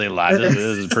officially live. This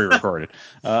is pre-recorded.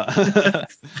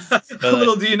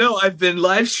 Little do you know, I've been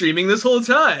live streaming this whole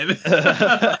time.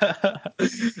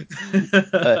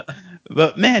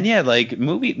 But man, yeah, like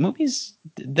movies,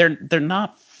 they're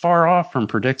not far off from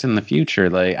predicting the future.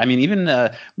 Like, I mean, even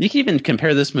you can even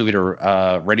compare this movie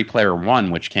to Ready Player One,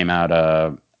 which came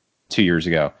out 2 years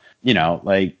ago.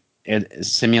 Like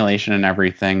simulation and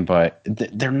everything, but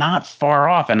they're not far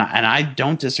off. And I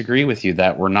don't disagree with you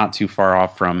that we're not too far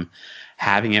off from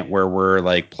having it where we're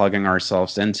like plugging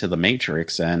ourselves into the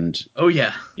Matrix and time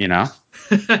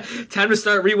to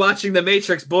start rewatching the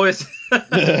Matrix, boys.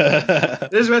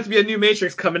 There's about to be a new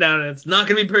Matrix coming out and it's not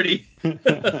gonna be pretty.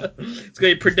 It's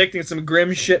gonna be predicting some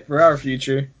grim shit for our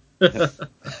future.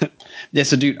 Yeah,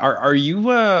 so dude, are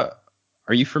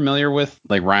you familiar with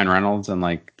like Ryan Reynolds and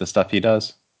like the stuff he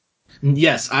does?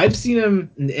 Yes, I've seen him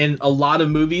in a lot of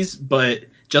movies, but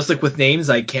just like with names,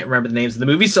 I can't remember the names of the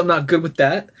movies, so I'm not good with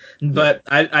that. But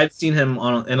I've seen him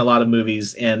in a lot of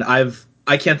movies, and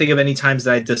I can't think of any times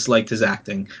that I disliked his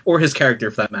acting or his character,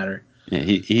 for that matter. Yeah,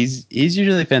 he's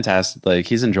usually fantastic. Like,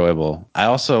 he's enjoyable. I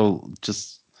also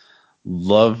just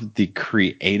love the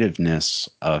creativeness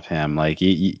of him. Like,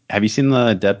 have you seen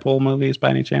the Deadpool movies by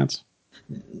any chance?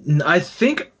 I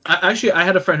think actually I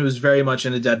had a friend who was very much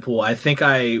into Deadpool. I think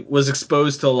I was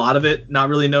exposed to a lot of it, not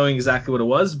really knowing exactly what it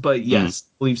was, but yes,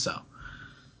 I believe so.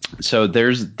 So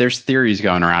there's theories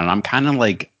going around, and I'm kind of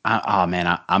like, oh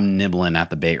man, I'm nibbling at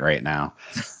the bait right now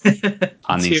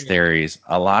on these theories.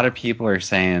 A lot of people are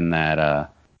saying that,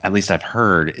 at least I've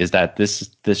heard, is that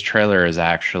this trailer is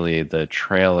actually the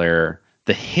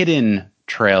hidden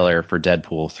trailer for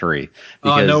Deadpool 3.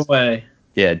 Oh, no way.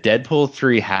 Yeah, Deadpool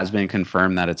 3 has been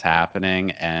confirmed that it's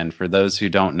happening, and for those who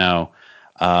don't know,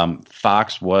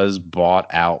 Fox was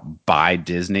bought out by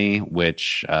Disney,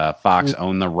 which Fox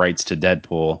owned the rights to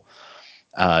Deadpool.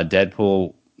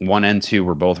 Deadpool 1 and 2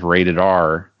 were both rated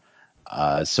R.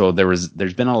 So there's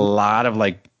been a lot of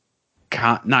like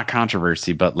not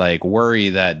controversy, but like worry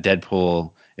that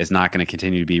Deadpool is not going to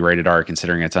continue to be rated R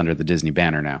considering it's under the Disney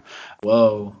banner now.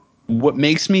 Whoa. What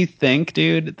makes me think,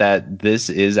 dude, that this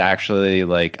is actually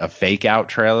like a fake out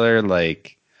trailer,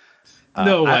 like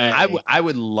no way. I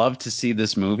would love to see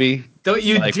this movie. Don't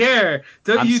you dare!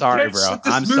 Don't you sorry, dare bro. shut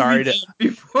this I'm movie sorry down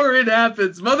before it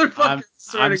happens, motherfucker!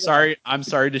 I'm sorry. I'm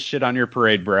sorry to shit on your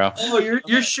parade, bro. Oh, you're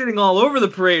shitting all over the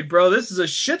parade, bro. This is a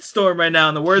shitstorm right now.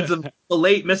 In the words of the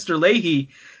late Mr. Leahy,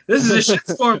 this is a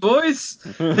shitstorm, boys.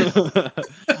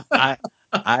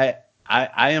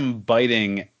 I am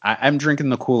biting. I'm drinking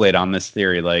the Kool-Aid on this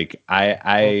theory. Like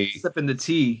sipping the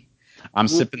tea. I'm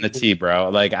sipping the tea, bro.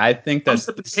 Like I think that's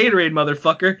I'm sipping Gatorade,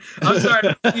 motherfucker. I'm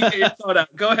sorry. You get your thought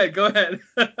out. Go ahead.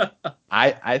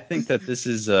 I think that this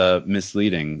is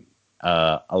misleading.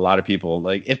 A lot of people,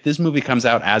 like, if this movie comes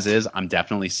out as is, I'm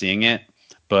definitely seeing it.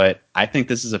 But I think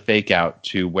this is a fake out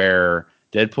to where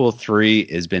Deadpool 3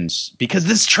 has been, because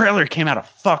this trailer came out of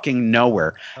fucking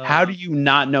nowhere. How do you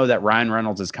not know that Ryan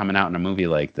Reynolds is coming out in a movie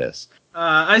like this?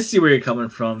 I see where you're coming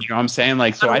from. You know what I'm saying?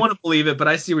 Like, so I don't want to believe it, but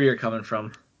I see where you're coming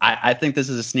from. I think this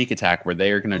is a sneak attack where they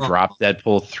are going to drop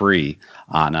Deadpool 3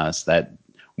 on us. That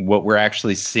what we're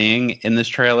actually seeing in this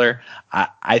trailer,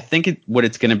 I think what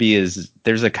it's going to be is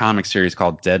there's a comic series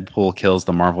called Deadpool Kills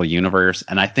the Marvel Universe,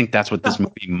 and I think that's what this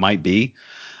movie might be.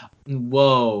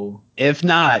 Whoa. If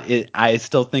not, I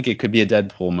still think it could be a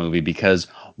Deadpool movie, because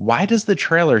why does the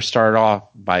trailer start off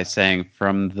by saying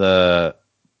from the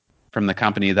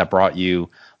company that brought you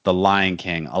The Lion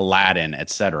King, Aladdin,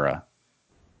 etc.?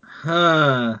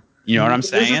 Huh. You know what I'm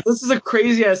saying? This is a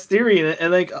crazy ass theory,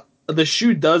 and like the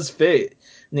shoe does fit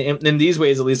in these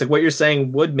ways, at least. Like what you're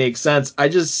saying would make sense. I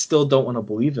just still don't want to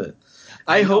believe it.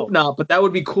 I hope not, but that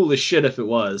would be cool as shit if it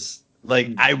was. Like,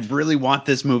 I really want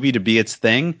this movie to be its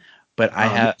thing, but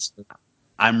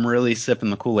I'm really sipping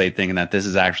the Kool-Aid thinking that this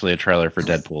is actually a trailer for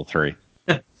Deadpool 3.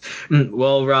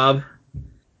 Well, Rob,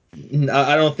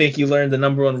 I don't think you learned the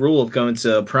number one rule of going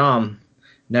to prom: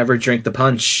 never drink the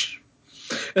punch.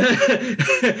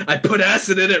 I put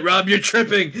acid in it, Rob. You're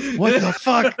tripping. What the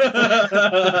fuck?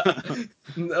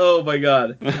 Oh my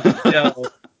god. Yeah.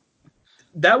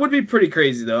 That would be pretty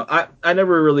crazy, though. I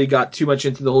never really got too much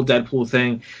into the whole Deadpool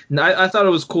thing. I thought it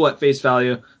was cool at face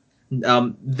value.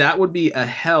 That would be a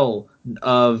hell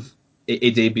of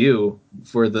a debut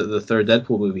for the third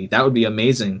Deadpool movie. That would be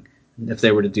amazing if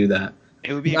they were to do that.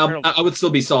 It would be incredible. I would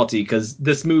still be salty because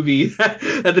this movie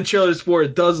that the trailers for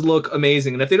it does look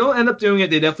amazing, and if they don't end up doing it,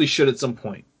 they definitely should at some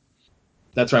point.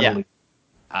 That's right. Yeah.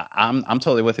 I'm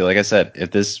totally with you. Like I said,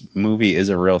 if this movie is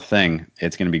a real thing,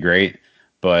 it's going to be great.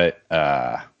 But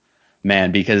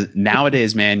man, because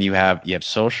nowadays, man, you have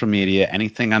social media,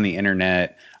 anything on the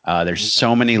internet. There's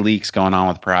so many leaks going on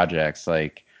with projects.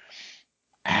 Like,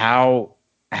 how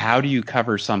do you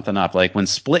cover something up? Like when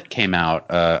Split came out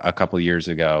a couple years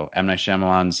ago, M. Night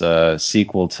Shyamalan's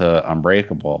sequel to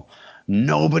Unbreakable,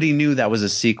 nobody knew that was a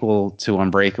sequel to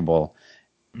Unbreakable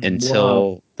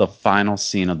until the final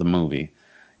scene of the movie.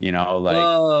 You know, like,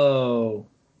 whoa,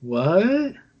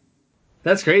 what?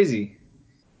 That's crazy.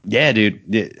 Yeah,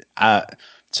 dude.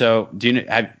 So do you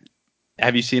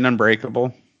have you seen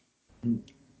Unbreakable?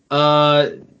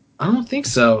 I don't think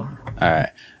so. All right.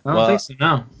 I don't think so.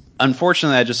 No.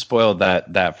 Unfortunately, I just spoiled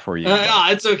that for you.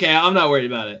 It's okay. I'm not worried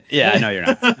about it. Yeah, I know you're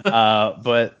not.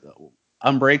 But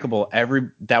Unbreakable,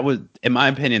 that was, in my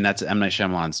opinion, that's M. Night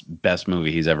Shyamalan's best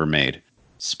movie he's ever made.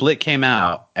 Split came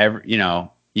out.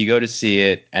 You go to see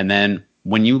it, and then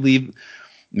when you leave,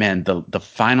 man, the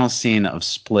final scene of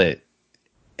Split,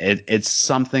 it's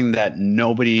something that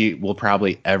nobody will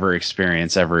probably ever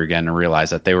experience ever again, to realize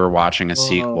that they were watching a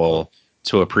sequel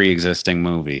to a pre-existing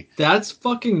movie. That's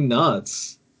fucking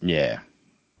nuts. Yeah.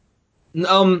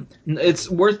 It's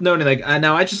worth noting, like,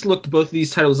 now I just looked both of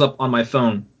these titles up on my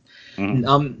phone.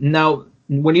 Mm-hmm. Now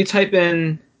when you type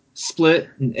in Split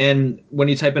and when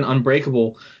you type in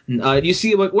Unbreakable, you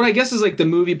see what I guess is like the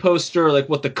movie poster, or like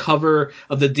what the cover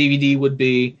of the DVD would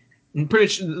be. I'm pretty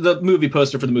sure the movie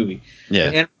poster for the movie.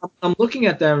 Yeah. And I'm looking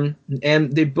at them,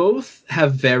 and they both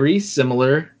have very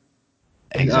similar.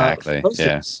 Exactly.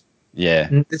 Posters. Yeah.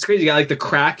 It's crazy. You got like the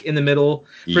crack in the middle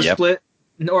for Split,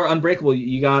 or Unbreakable.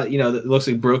 You got, it looks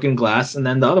like broken glass, and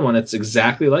then the other one, it's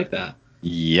exactly like that.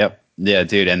 Yep. Yeah,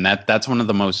 dude, and that's one of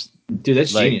the most. Dude,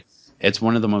 that's genius. It's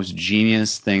one of the most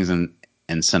genius things in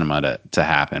in cinema to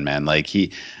happen, man. Like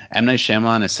M. Night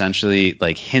Shyamalan essentially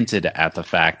like hinted at the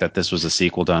fact that this was a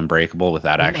sequel to Unbreakable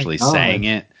without actually saying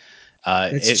it.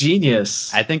 It's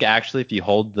genius. I think actually if you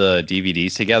hold the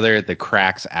DVDs together, the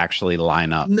cracks actually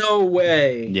line up. No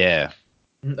way. Yeah.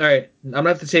 All right, I'm gonna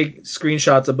have to take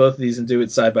screenshots of both of these and do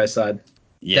it side by side.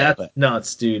 Yeah, that's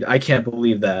nuts, dude. I can't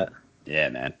believe that. Yeah,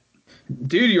 man.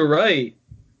 Dude, you're right.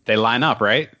 They line up,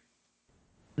 right?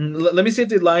 Let me see if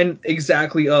they line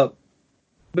exactly up.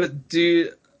 But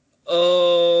dude,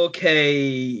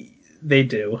 okay, they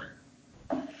do.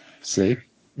 See?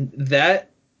 That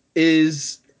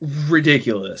is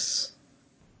ridiculous.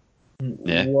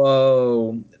 Yeah.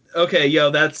 Whoa. Okay, yo,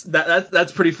 that's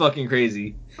pretty fucking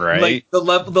crazy. Right. Like the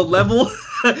level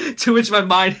to which my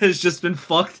mind has just been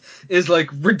fucked is like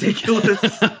ridiculous.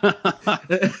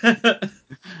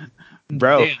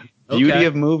 Bro, Damn. Beauty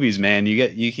of movies, man.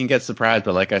 You can get surprised,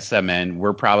 but like I said, man,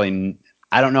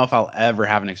 I don't know if I'll ever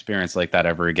have an experience like that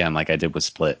ever again, like I did with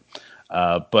Split.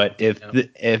 But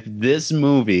if this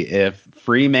movie, if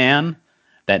Free Man,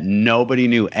 that nobody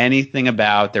knew anything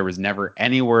about, there was never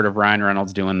any word of Ryan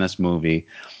Reynolds doing this movie.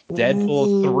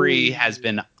 Deadpool 3 has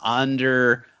been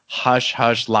under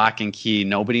hush lock and key.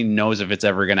 Nobody knows if it's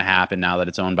ever going to happen now that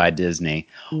it's owned by Disney.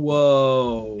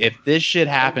 Whoa. If this shit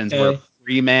happens where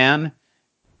Free Man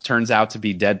turns out to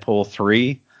be Deadpool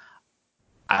 3,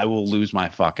 I will lose my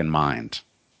fucking mind.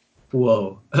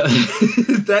 Whoa.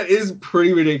 That is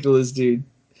pretty ridiculous, dude.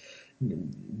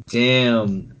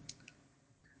 Damn.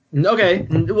 Okay,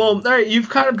 well, all right, you've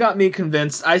kind of got me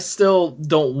convinced. I still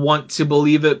don't want to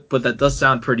believe it, but that does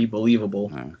sound pretty believable.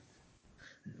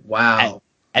 Wow.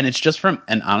 And it's just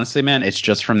and honestly, man, it's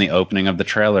just from the opening of the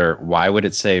trailer. Why would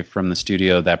it say from the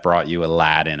studio that brought you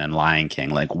Aladdin and Lion King?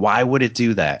 Like, why would it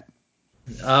do that?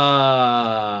 That's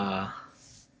I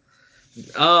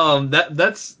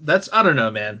don't know,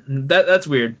 man. That's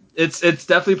weird. It's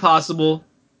definitely possible.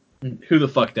 Who the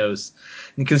fuck knows?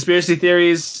 And conspiracy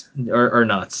theories are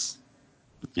nuts,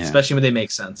 especially when they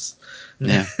make sense.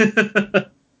 Yeah.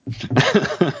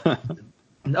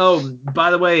 Oh, by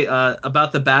the way,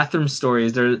 about the bathroom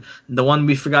stories, the one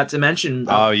we forgot to mention.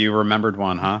 Oh, you remembered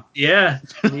one, huh? Yeah.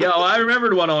 Oh, I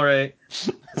remembered one all right.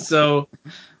 So,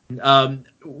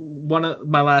 one of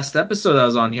my last episode I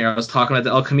was on here, I was talking about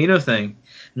the El Camino thing.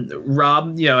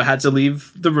 Rob, had to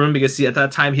leave the room because at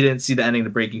that time he didn't see the ending to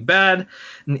Breaking Bad,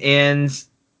 and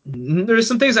there's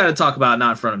some things I had to talk about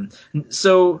not in front of him.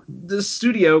 So the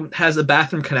studio has a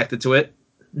bathroom connected to it.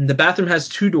 The bathroom has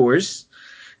 2 doors,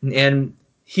 and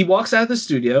he walks out of the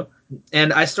studio,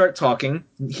 and I start talking.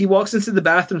 He walks into the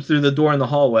bathroom through the door in the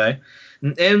hallway,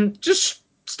 and just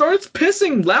starts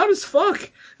pissing loud as fuck,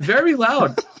 very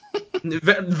loud.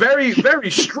 Very,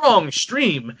 very strong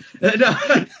stream. And,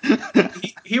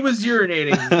 he was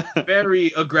urinating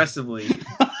very aggressively.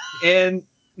 And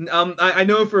I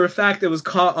know for a fact it was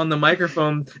caught on the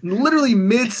microphone. Literally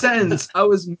mid-sentence. I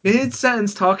was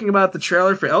mid-sentence talking about the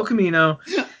trailer for El Camino,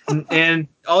 and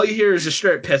all you hear is just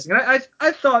straight pissing. And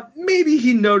I thought maybe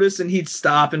he'd notice and he'd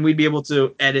stop and we'd be able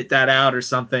to edit that out or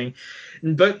something.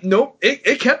 But nope,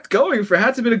 it kept going for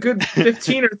had to have been a good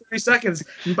 15 or 30 seconds.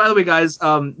 And by the way, guys,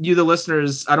 you the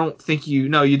listeners, I don't think you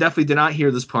definitely did not hear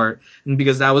this part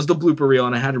because that was the blooper reel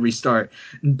and I had to restart.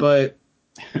 But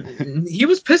he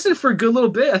was pissing for a good little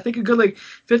bit. I think a good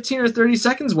 15 or 30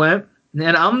 seconds went.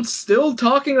 And I'm still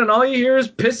talking, and all you hear is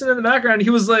pissing in the background. He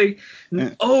was like,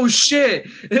 "Oh shit!"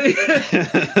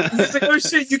 He's like, "Oh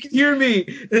shit, you can hear me!"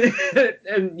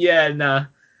 And yeah, nah.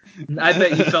 I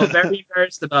bet you felt very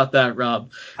embarrassed about that,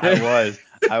 Rob. I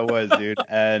was, dude.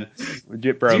 And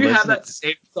bro, do you have that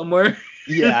saved somewhere?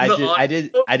 Yeah, I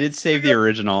did save the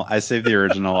original. I saved the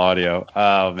original audio.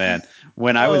 Oh man,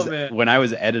 when I was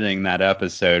editing that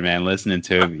episode, man, listening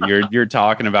to it, you're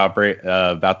talking about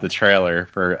the trailer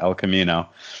for El Camino,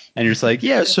 and you're just like,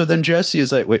 yeah. So then Jesse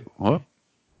is like, wait, what?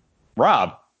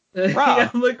 Rob. Yeah,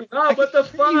 I'm like, Rob, what the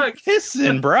fuck?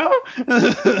 Pissing, bro.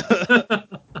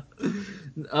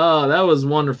 Oh, that was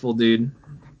wonderful, dude.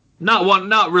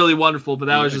 Not really wonderful, but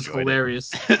that was just hilarious.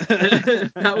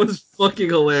 That was fucking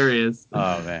hilarious.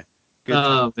 Oh man.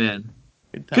 Man.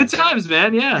 Good times,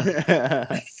 man.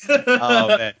 Yeah. Oh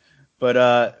man.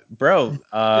 But bro,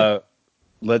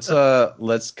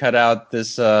 let's cut out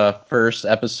this first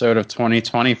episode of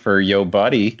 2020 for Yo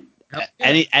Buddy. Yep.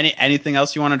 Anything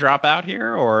else you want to drop out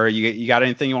here, or you got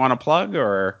anything you want to plug,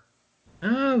 or?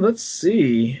 Let's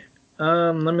see.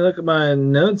 Let me look at my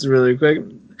notes really quick.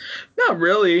 Not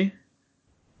really.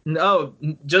 No,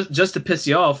 just to piss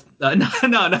you off. No,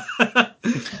 not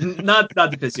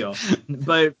to piss you off.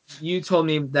 But you told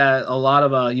me that a lot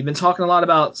of you've been talking a lot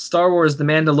about Star Wars: The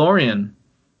Mandalorian.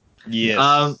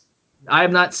 Yes. I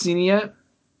have not seen it yet.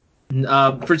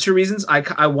 For two reasons.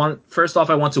 I want first off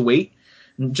I want to wait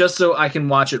just so I can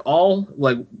watch it all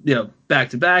like back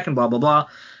to back and blah blah blah.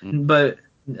 But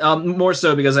more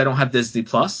so because I don't have Disney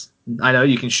Plus. I know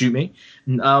you can shoot me.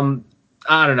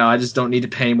 I don't know. I just don't need to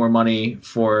pay any more money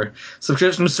for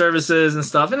subscription services and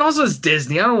stuff. And also, it's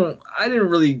Disney. I didn't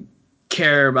really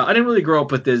care about. I didn't really grow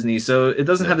up with Disney, so it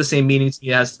doesn't have the same meaning to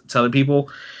me as to other people.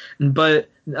 But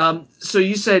so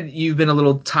you said you've been a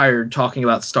little tired talking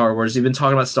about Star Wars. You've been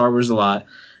talking about Star Wars a lot,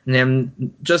 and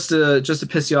then just to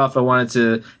piss you off, I wanted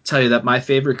to tell you that my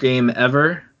favorite game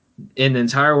ever in the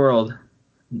entire world.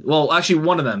 Well, actually,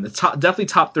 one of them. It's definitely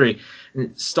top three.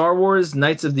 Star Wars: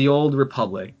 Knights of the Old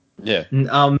Republic. Yeah.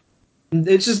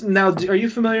 It's just now. Are you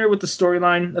familiar with the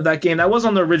storyline of that game? That was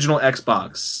on the original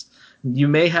Xbox. You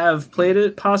may have played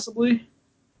it, possibly.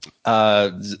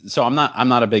 So I'm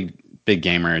not a big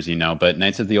gamer, as you know, but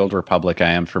Knights of the Old Republic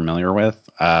I am familiar with.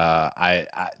 I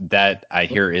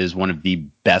hear is one of the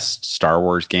best Star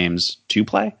Wars games to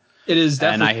play. It is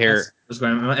definitely. And I hear,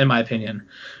 in my opinion,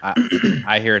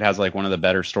 I hear it has like one of the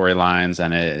better storylines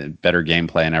and a better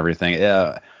gameplay and everything.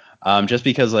 Yeah. Just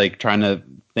because like trying to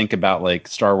think about like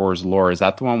Star Wars lore, is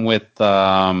that the one with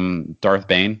Darth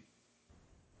Bane?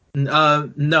 No,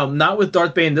 not with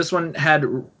Darth Bane. This one had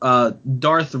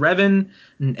Darth Revan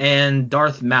and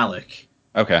Darth Malak.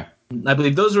 Okay. I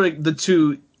believe those were the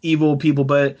two evil people.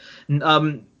 But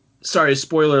sorry,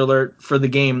 spoiler alert for the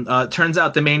game. Turns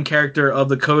out the main character of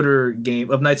the Coder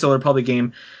game of Knights of the Old Republic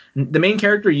game, the main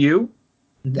character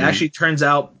actually turns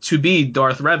out to be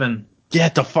Darth Revan.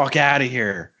 Get the fuck out of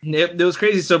here. It was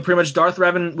crazy. So pretty much Darth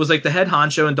Revan was like the head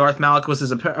honcho and Darth Malak was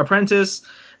his apprentice.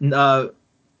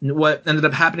 What ended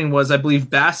up happening was, I believe,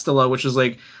 Bastila, which was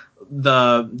like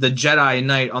the Jedi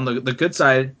Knight on the good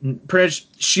side,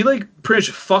 she pretty much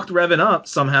fucked Revan up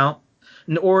somehow.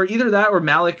 Or either that or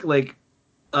Malak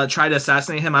tried to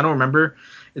assassinate him. I don't remember.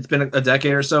 It's been a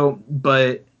decade or so.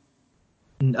 But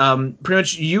pretty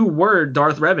much you were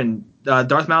Darth Revan.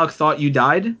 Darth Malak thought you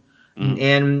died.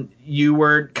 And you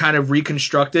were kind of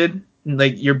reconstructed,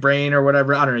 like your brain or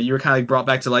whatever. I don't know. You were kind of like brought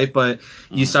back to life, but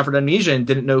you suffered amnesia and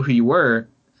didn't know who you were.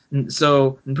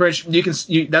 So that's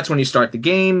when you start the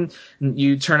game.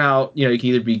 You turn out, you can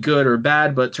either be good or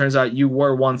bad, but it turns out you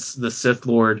were once the Sith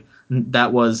Lord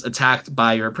that was attacked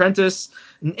by your apprentice.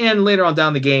 And later on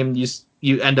down the game,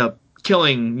 you end up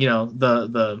killing,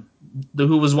 the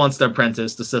who was once the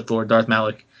apprentice, the Sith Lord, Darth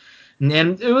Malak.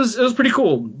 And it was pretty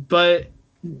cool. But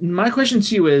my question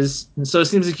to you is, so it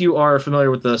seems like you are familiar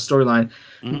with the storyline.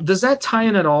 Does that tie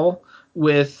in at all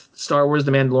with Star Wars: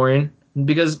 The Mandalorian?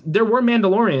 Because there were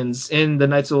Mandalorians in the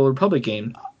Knights of the Old Republic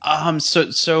game.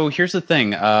 So here's the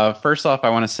thing. First off,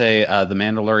 I want to say The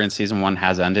Mandalorian season 1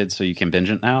 has ended, so you can binge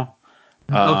it now.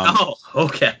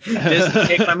 Okay. Just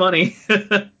take my money.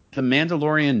 The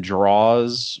Mandalorian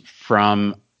draws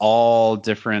from all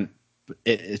different.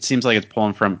 It seems like it's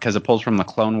pulling from, because it pulls from the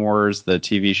Clone Wars, the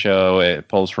TV show. It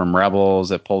pulls from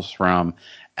Rebels. It pulls from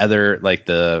other, like,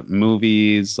 the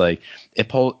movies. Like,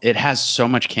 it has so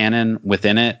much canon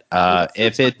within it.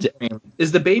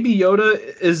 Is the Baby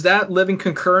Yoda, is that living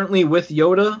concurrently with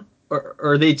Yoda, or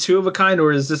are they two of a kind,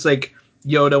 or is this like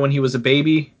Yoda when he was a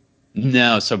baby?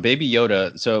 No, so Baby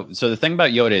Yoda. So the thing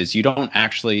about Yoda is you don't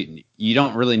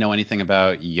really know anything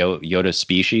about Yoda's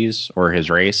species or his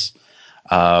race.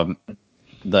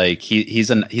 Like he's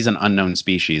an unknown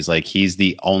species. Like he's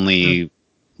the only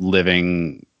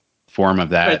living form of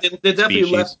that. Right, they definitely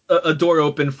left a door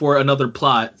open for another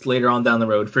plot later on down the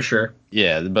road, for sure.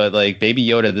 Yeah, but like Baby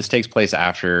Yoda, this takes place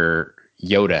after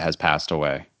Yoda has passed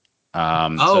away.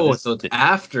 So it's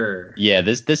after. Yeah,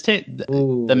 the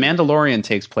Mandalorian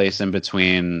takes place in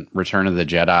between Return of the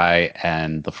Jedi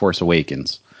and The Force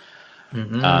Awakens.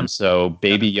 So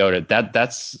Baby Yoda,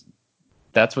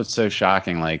 that's what's so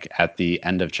shocking. Like at the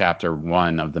end of chapter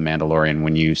 1 of The Mandalorian,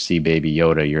 when you see Baby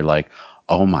Yoda, you're like,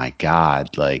 oh my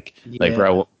God. Like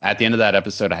bro, at the end of that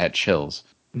episode, I had chills.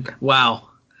 Wow.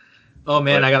 Oh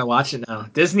man, I gotta watch it now.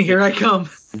 Disney, here I come.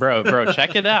 bro,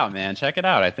 check it out, man. Check it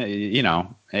out. I think,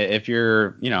 if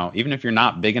you're, even if you're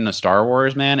not big into Star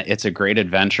Wars, man, it's a great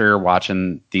adventure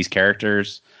watching these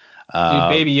characters. Dude,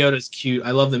 Baby Yoda's cute.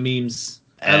 I love the memes.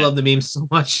 I love the memes so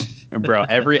much. Bro,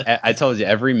 I told you,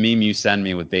 every meme you send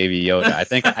me with Baby Yoda. I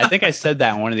think I said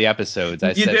that in one of the episodes.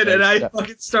 You did, and I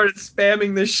fucking started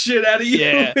spamming the shit out of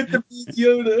you with the Baby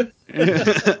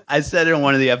Yoda. I said it in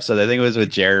one of the episodes. I think it was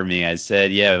with Jeremy. I said,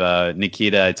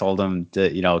 Nikita, I told him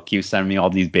to, keep sending me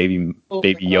all these Baby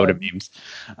Yoda memes.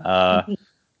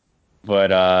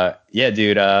 But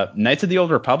dude, Knights of the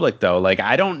Old Republic though, like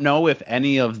I don't know if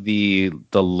any of the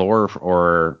lore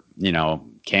or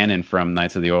canon from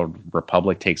Knights of the Old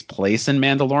Republic takes place in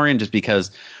Mandalorian, just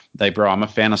because, like, bro, I'm a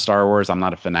fan of Star Wars. I'm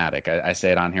not a fanatic. I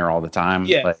say it on here all the time.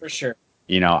 Yeah, but, for sure.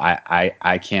 you know,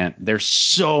 I can't. There's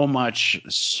so much.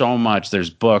 There's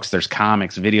books, there's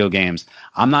comics, video games.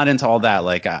 I'm not into all that.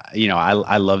 Like,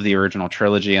 I love the original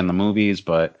trilogy and the movies,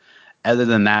 but other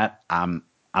than that, I'm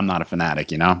not a fanatic.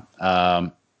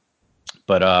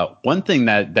 But one thing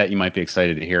that you might be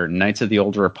excited to hear, Knights of the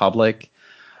Old Republic.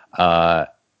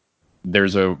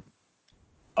 There's a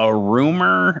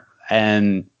rumor,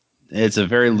 and it's a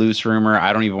very loose rumor.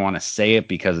 I don't even want to say it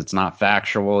because it's not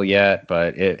factual yet,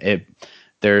 but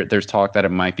there's talk that it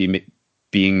might be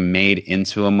being made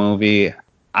into a movie.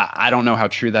 I don't know how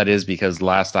true that is, because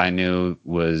last I knew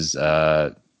was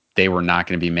they were not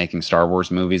going to be making Star Wars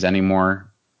movies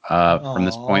anymore. From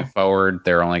this point forward,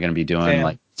 they're only going to be doing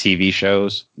like TV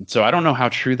shows. So I don't know how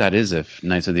true that is, if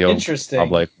Knights of the Old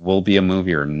Republic will be a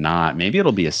movie or not. Maybe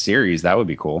it'll be a series. That would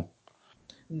be cool.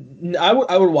 I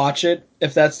would watch it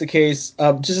if that's the case.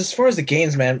 Just as far as the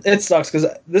games, man, it sucks because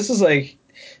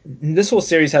this whole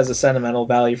series has a sentimental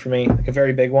value for me, like a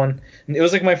very big one. And it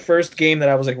was like my first game that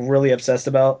I was like really obsessed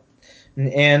about,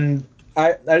 and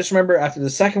I just remember after the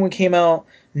second one came out,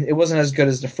 it wasn't as good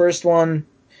as the first one.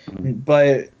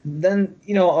 But then,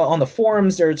 on the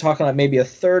forums, they were talking about maybe a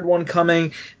third one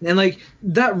coming, and like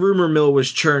that rumor mill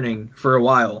was churning for a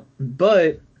while,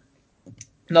 but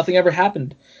nothing ever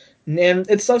happened. And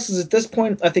it sucks because at this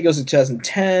point, I think it was in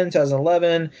 2010,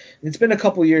 2011. It's been a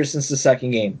couple years since the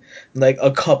second game, like a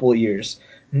couple years,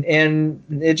 and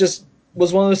it just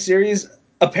was one of those series.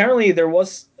 Apparently, there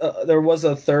was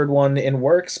a third one in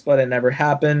works, but it never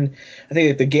happened. I think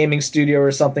like the gaming studio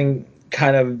or something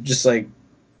kind of just like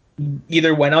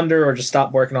either went under or just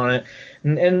stopped working on it,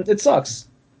 and it sucks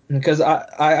because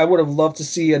I would have loved to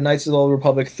see a Knights of the Old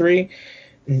Republic 3.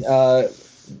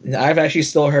 I've actually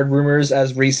still heard rumors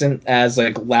as recent as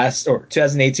like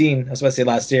 2018. I was about to say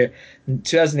last year,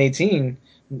 2018,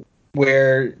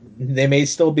 where they may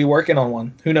still be working on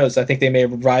one. Who knows? I think they may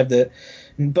have revived it.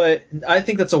 But I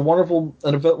think that's a wonderful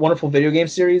video game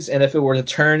series, and if it were to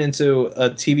turn into a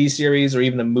TV series or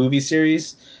even a movie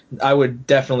series, I would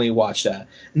definitely watch that.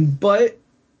 But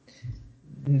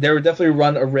they would definitely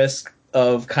run a risk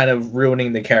of kind of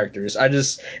ruining the characters.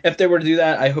 If they were to do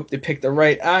that, I hope they pick the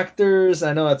right actors.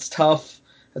 I know that's tough.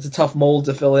 That's a tough mold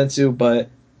to fill into, but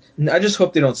I just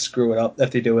hope they don't screw it up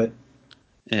if they do it.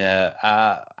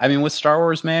 Yeah, I mean, with Star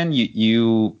Wars, man,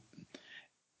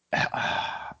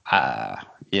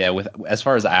 with as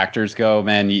far as actors go,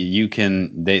 man,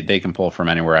 they can pull from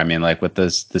anywhere. I mean, like with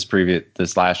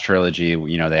this last trilogy,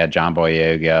 they had John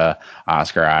Boyega,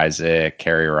 Oscar Isaac,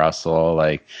 Kerry Russell,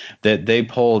 like they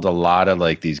pulled a lot of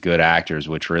like these good actors,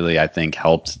 which really I think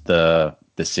helped the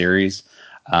series.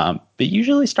 But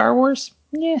usually Star Wars,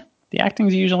 the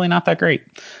acting's usually not that great.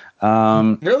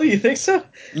 Really, you think so?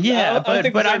 Yeah, I don't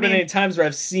think there's been any times where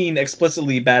I've seen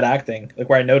explicitly bad acting, like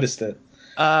where I noticed it.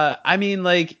 I mean,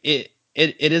 like it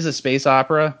is a space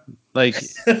opera, like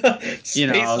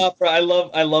space opera. I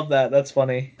love that. That's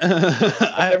funny. I've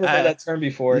never heard that term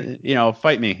before.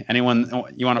 Fight me. Anyone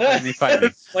you want to fight me? Fight me.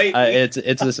 Fight me.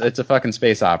 It's a fucking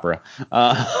space opera.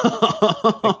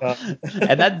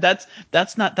 And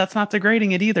that's not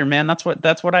degrading it either, man. That's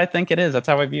what I think it is. That's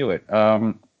how I view it.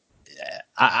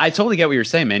 I totally get what you're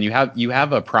saying, man. You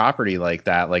have a property like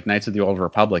that, like Knights of the Old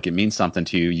Republic. It means something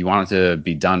to you. You want it to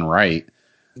be done right.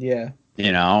 Yeah.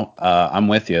 I'm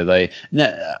with you. Like,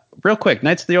 real quick,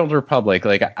 Knights of the Old Republic.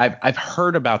 Like, I've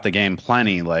heard about the game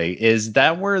plenty. Like, is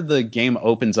that where the game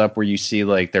opens up, where you see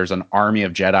like there's an army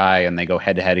of Jedi and they go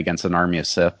head to head against an army of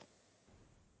Sith?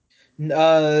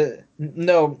 No,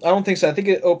 I don't think so. I think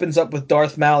it opens up with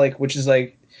Darth Malak, which is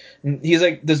like he's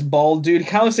like this bald dude. He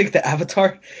kind of looks like the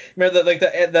Avatar. Remember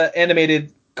the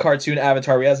animated cartoon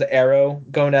Avatar where he has the arrow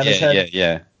going down his head?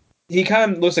 Yeah. He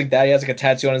kind of looks like that. He has like a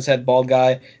tattoo on his head, bald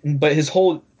guy, but his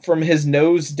whole from his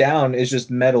nose down is just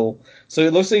metal. So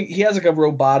it looks like he has like a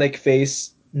robotic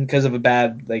face because of a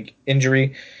bad like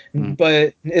injury.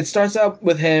 But it starts out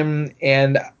with him,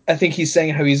 and I think he's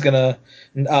saying how he's gonna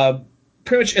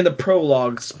pretty much in the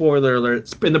prologue, spoiler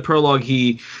alert, in the prologue,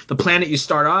 the planet you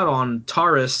start out on,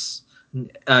 Taurus,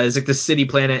 is like the city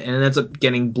planet, and it ends up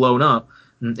getting blown up.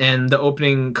 And the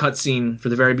opening cutscene for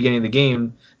the very beginning of the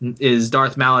game is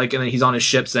Darth Malak, and then he's on his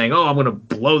ship saying, "Oh, I'm going to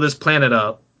blow this planet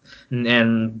up,"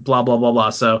 and blah, blah, blah, blah.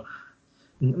 So,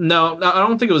 no, I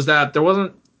don't think it was that. There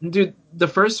wasn't... Dude, the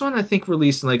first one, I think,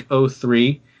 released in, like,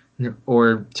 03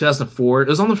 or 2004. It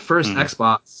was on the first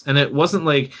Xbox, and it wasn't,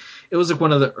 like... It was, like,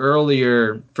 one of the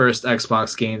earlier first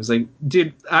Xbox games. Like,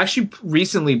 dude, I actually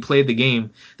recently played the game.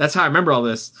 That's how I remember all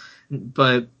this.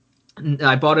 But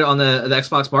I bought it on the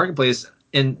Xbox Marketplace,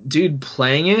 and dude,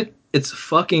 playing it, it's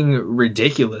fucking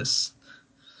ridiculous.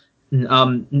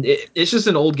 It's just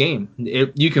an old game.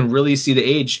 You can really see the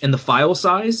age and the file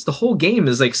size. The whole game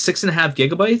is like 6.5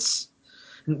 gigabytes,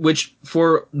 which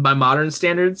for my modern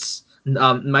standards,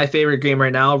 my favorite game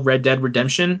right now, Red Dead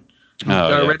Redemption,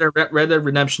 Red Dead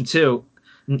Redemption 2,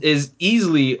 is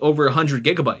easily over 100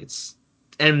 gigabytes,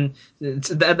 and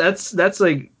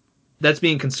that's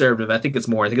being conservative. I think it's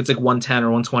more. I think it's like 110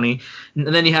 or 120,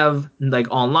 and then you have like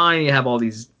online, you have all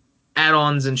these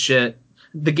add-ons and shit.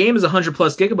 The game is 100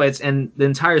 plus gigabytes, and the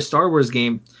entire Star Wars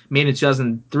game made in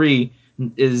 2003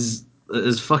 is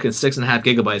fucking 6.5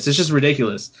 gigabytes. It's just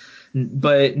ridiculous.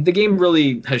 But the game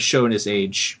really has shown its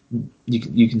age.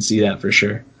 You can see that for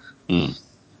sure. Mm.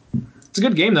 It's a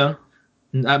good game though.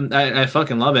 I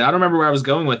fucking love it. I don't remember where I was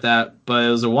going with that, but it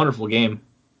was a wonderful game.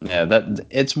 Yeah,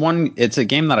 it's a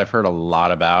game that I've heard a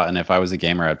lot about, and if I was a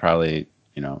gamer, I'd probably,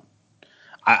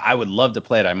 I would love to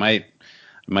play it. I might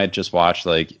just watch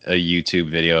like a YouTube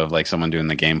video of like someone doing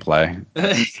the gameplay.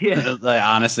 Yeah. Like,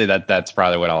 honestly, that's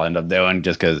probably what I'll end up doing,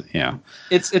 just because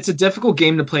it's a difficult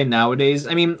game to play nowadays.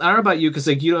 I mean, I don't know about you, because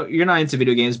like you're not into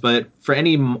video games, but for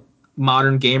any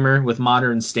modern gamer with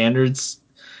modern standards,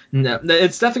 no,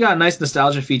 it's definitely got a nice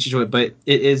nostalgia feature to it, but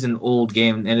it is an old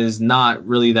game and it is not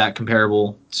really that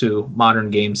comparable to modern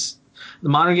games. The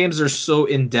modern games are so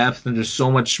in depth and there's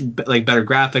so much like better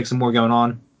graphics and more going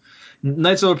on.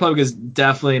 Knights of the Old Republic is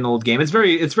definitely an old game. It's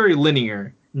very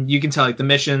linear. You can tell like the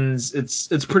missions,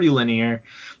 it's pretty linear,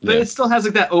 but it still has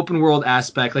like that open world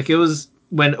aspect. Like it was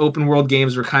when open world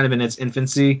games were kind of in its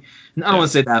infancy. I don't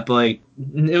want to say that, but like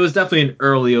it was definitely an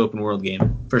early open world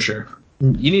game for sure.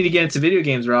 You need to get into video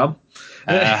games, Rob.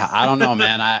 I don't know,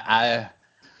 man.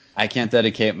 I can't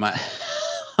dedicate my.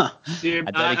 Dude,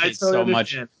 I dedicate totally so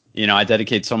much. understand. I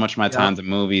dedicate so much of my time to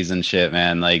movies and shit,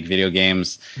 man. Like video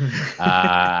games.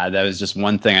 That was just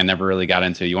one thing I never really got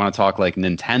into. You want to talk like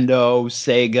Nintendo,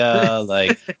 Sega?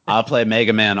 Like I'll play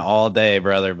Mega Man all day,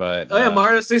 brother. But oh yeah,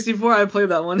 Mario 64. I played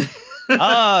that one.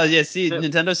 Oh yeah, see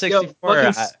Nintendo 64.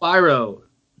 Fucking Spyro.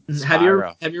 Have you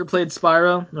ever played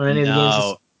Spyro or any of the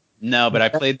games? No, but I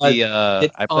played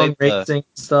the racing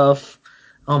stuff.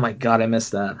 Oh my god, I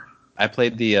missed that. I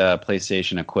played the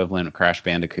PlayStation equivalent of Crash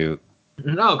Bandicoot.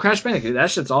 No, Crash Bandicoot.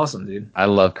 That shit's awesome, dude. I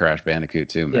love Crash Bandicoot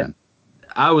too, man.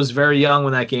 Yeah. I was very young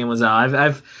when that game was out.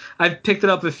 I've picked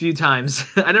it up a few times.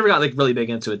 I never got like really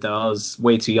big into it though. I was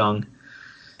way too young.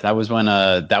 That was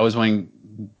when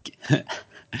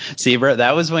See, bro,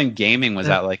 that was when gaming was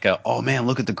at like oh man,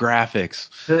 look at the graphics.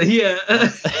 Yeah.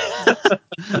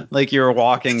 Like you were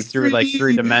walking through like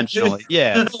 3-dimensional.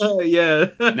 Yeah. Yeah.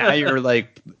 Now you're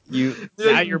like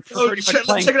now you're pretty much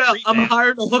playing. Check it out. I'm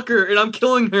hiring a hooker and I'm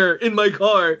killing her in my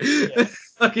car. Yeah.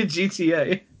 Fucking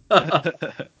GTA.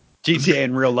 GTA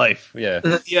in real life. Yeah.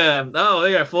 Yeah. Oh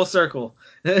yeah, full circle.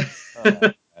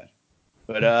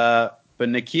 But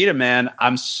Nikita, man,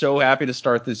 I'm so happy to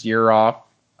start this year off.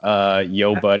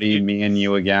 Yo, buddy, me and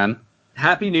you again.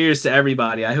 Happy New Year's to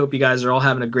everybody. I hope you guys are all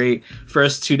having a great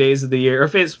first 2 days of the year, or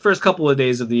first couple of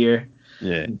days of the year.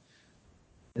 Yeah.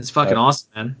 It's fucking awesome,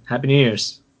 man. Happy New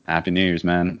Year's. Happy New Year's,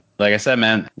 man. Like I said,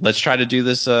 man, let's try to do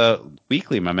this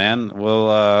weekly, my man.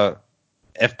 We'll,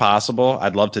 if possible,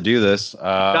 I'd love to do this.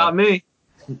 Got me.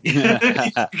 You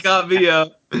got me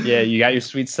up. Yeah, you got your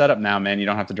sweet setup now, man. You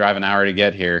don't have to drive an hour to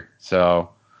get here. So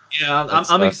yeah,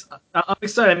 I'm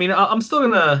excited. I mean, I'm still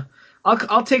gonna.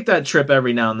 I'll take that trip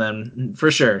every now and then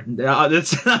for sure.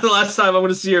 It's not the last time I'm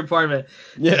gonna see your apartment.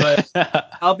 Yeah, but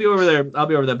I'll be over there.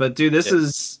 But dude, this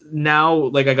is now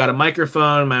like I got a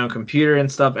microphone, my own computer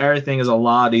and stuff. Everything is a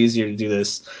lot easier to do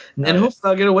this, and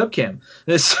hopefully I'll get a webcam.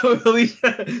 So at least,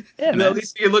 at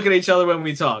least we can look at each other when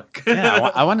we talk. Yeah,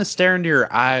 I want to stare into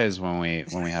your eyes when we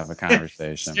have a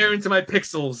conversation. Stare into my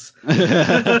pixels.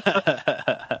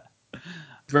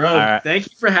 Bro,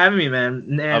 Thank you for having me,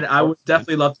 man. And I would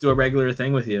definitely love to do a regular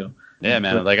thing with you. Yeah,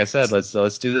 man. Like I said, let's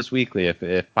do this weekly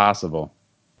if possible.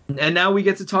 And now we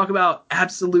get to talk about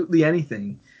absolutely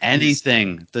anything.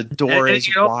 Anything. The door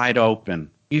is wide open.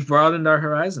 You've broadened our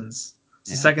horizons.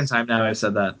 It's the second time now I've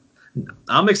said that.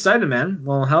 I'm excited, man.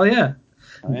 Well, hell yeah.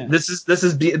 Oh, yeah. This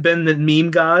has been the meme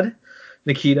god,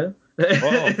 Nikita.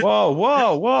 Whoa.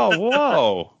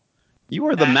 You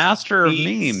are the master of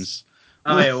memes.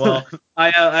 Oh yeah, well, I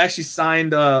actually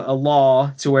signed a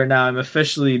law to where now I'm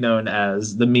officially known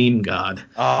as the meme god.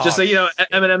 Oh, just so you know,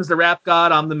 Eminem's the rap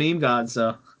god, I'm the meme god.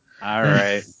 So, all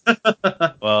right.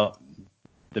 Well,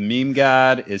 the meme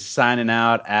god is signing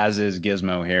out, as is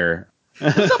Gizmo here.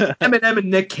 What's up with Eminem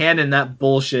and Nick Cannon? That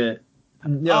bullshit.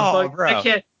 No, bro.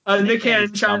 Nick Cannon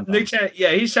he's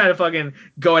trying to fucking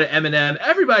go at Eminem.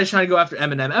 Everybody's trying to go after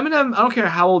Eminem. Eminem, I don't care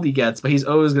how old he gets, but he's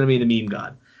always gonna be the meme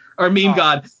god. Or meme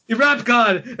god. The rap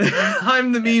god.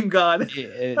 I'm the meme god.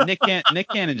 Nick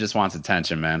Cannon just wants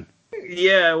attention, man.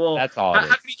 Yeah, well, that's all. How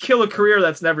can he kill a career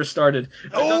that's never started?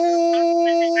 Oh,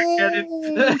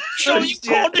 so you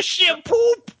called the shit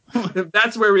poop?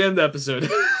 That's where we end the episode.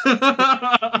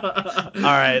 All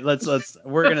right,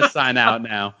 we're gonna sign out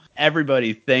now.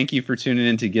 Everybody, thank you for tuning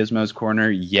into Gizmo's Corner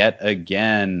yet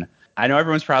again. I know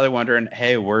everyone's probably wondering,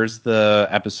 hey, where's the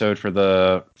episode for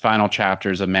the final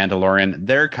chapters of Mandalorian?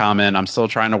 They're coming. I'm still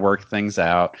trying to work things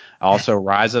out. Also,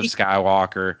 Rise of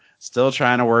Skywalker, still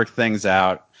trying to work things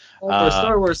out.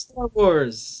 Star Wars.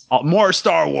 More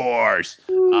Star Wars.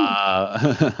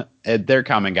 They're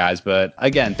coming, guys. But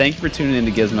again, thank you for tuning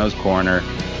into Gizmo's Corner.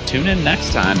 Tune in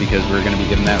next time because we're going to be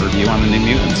giving that review on the New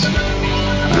Mutants.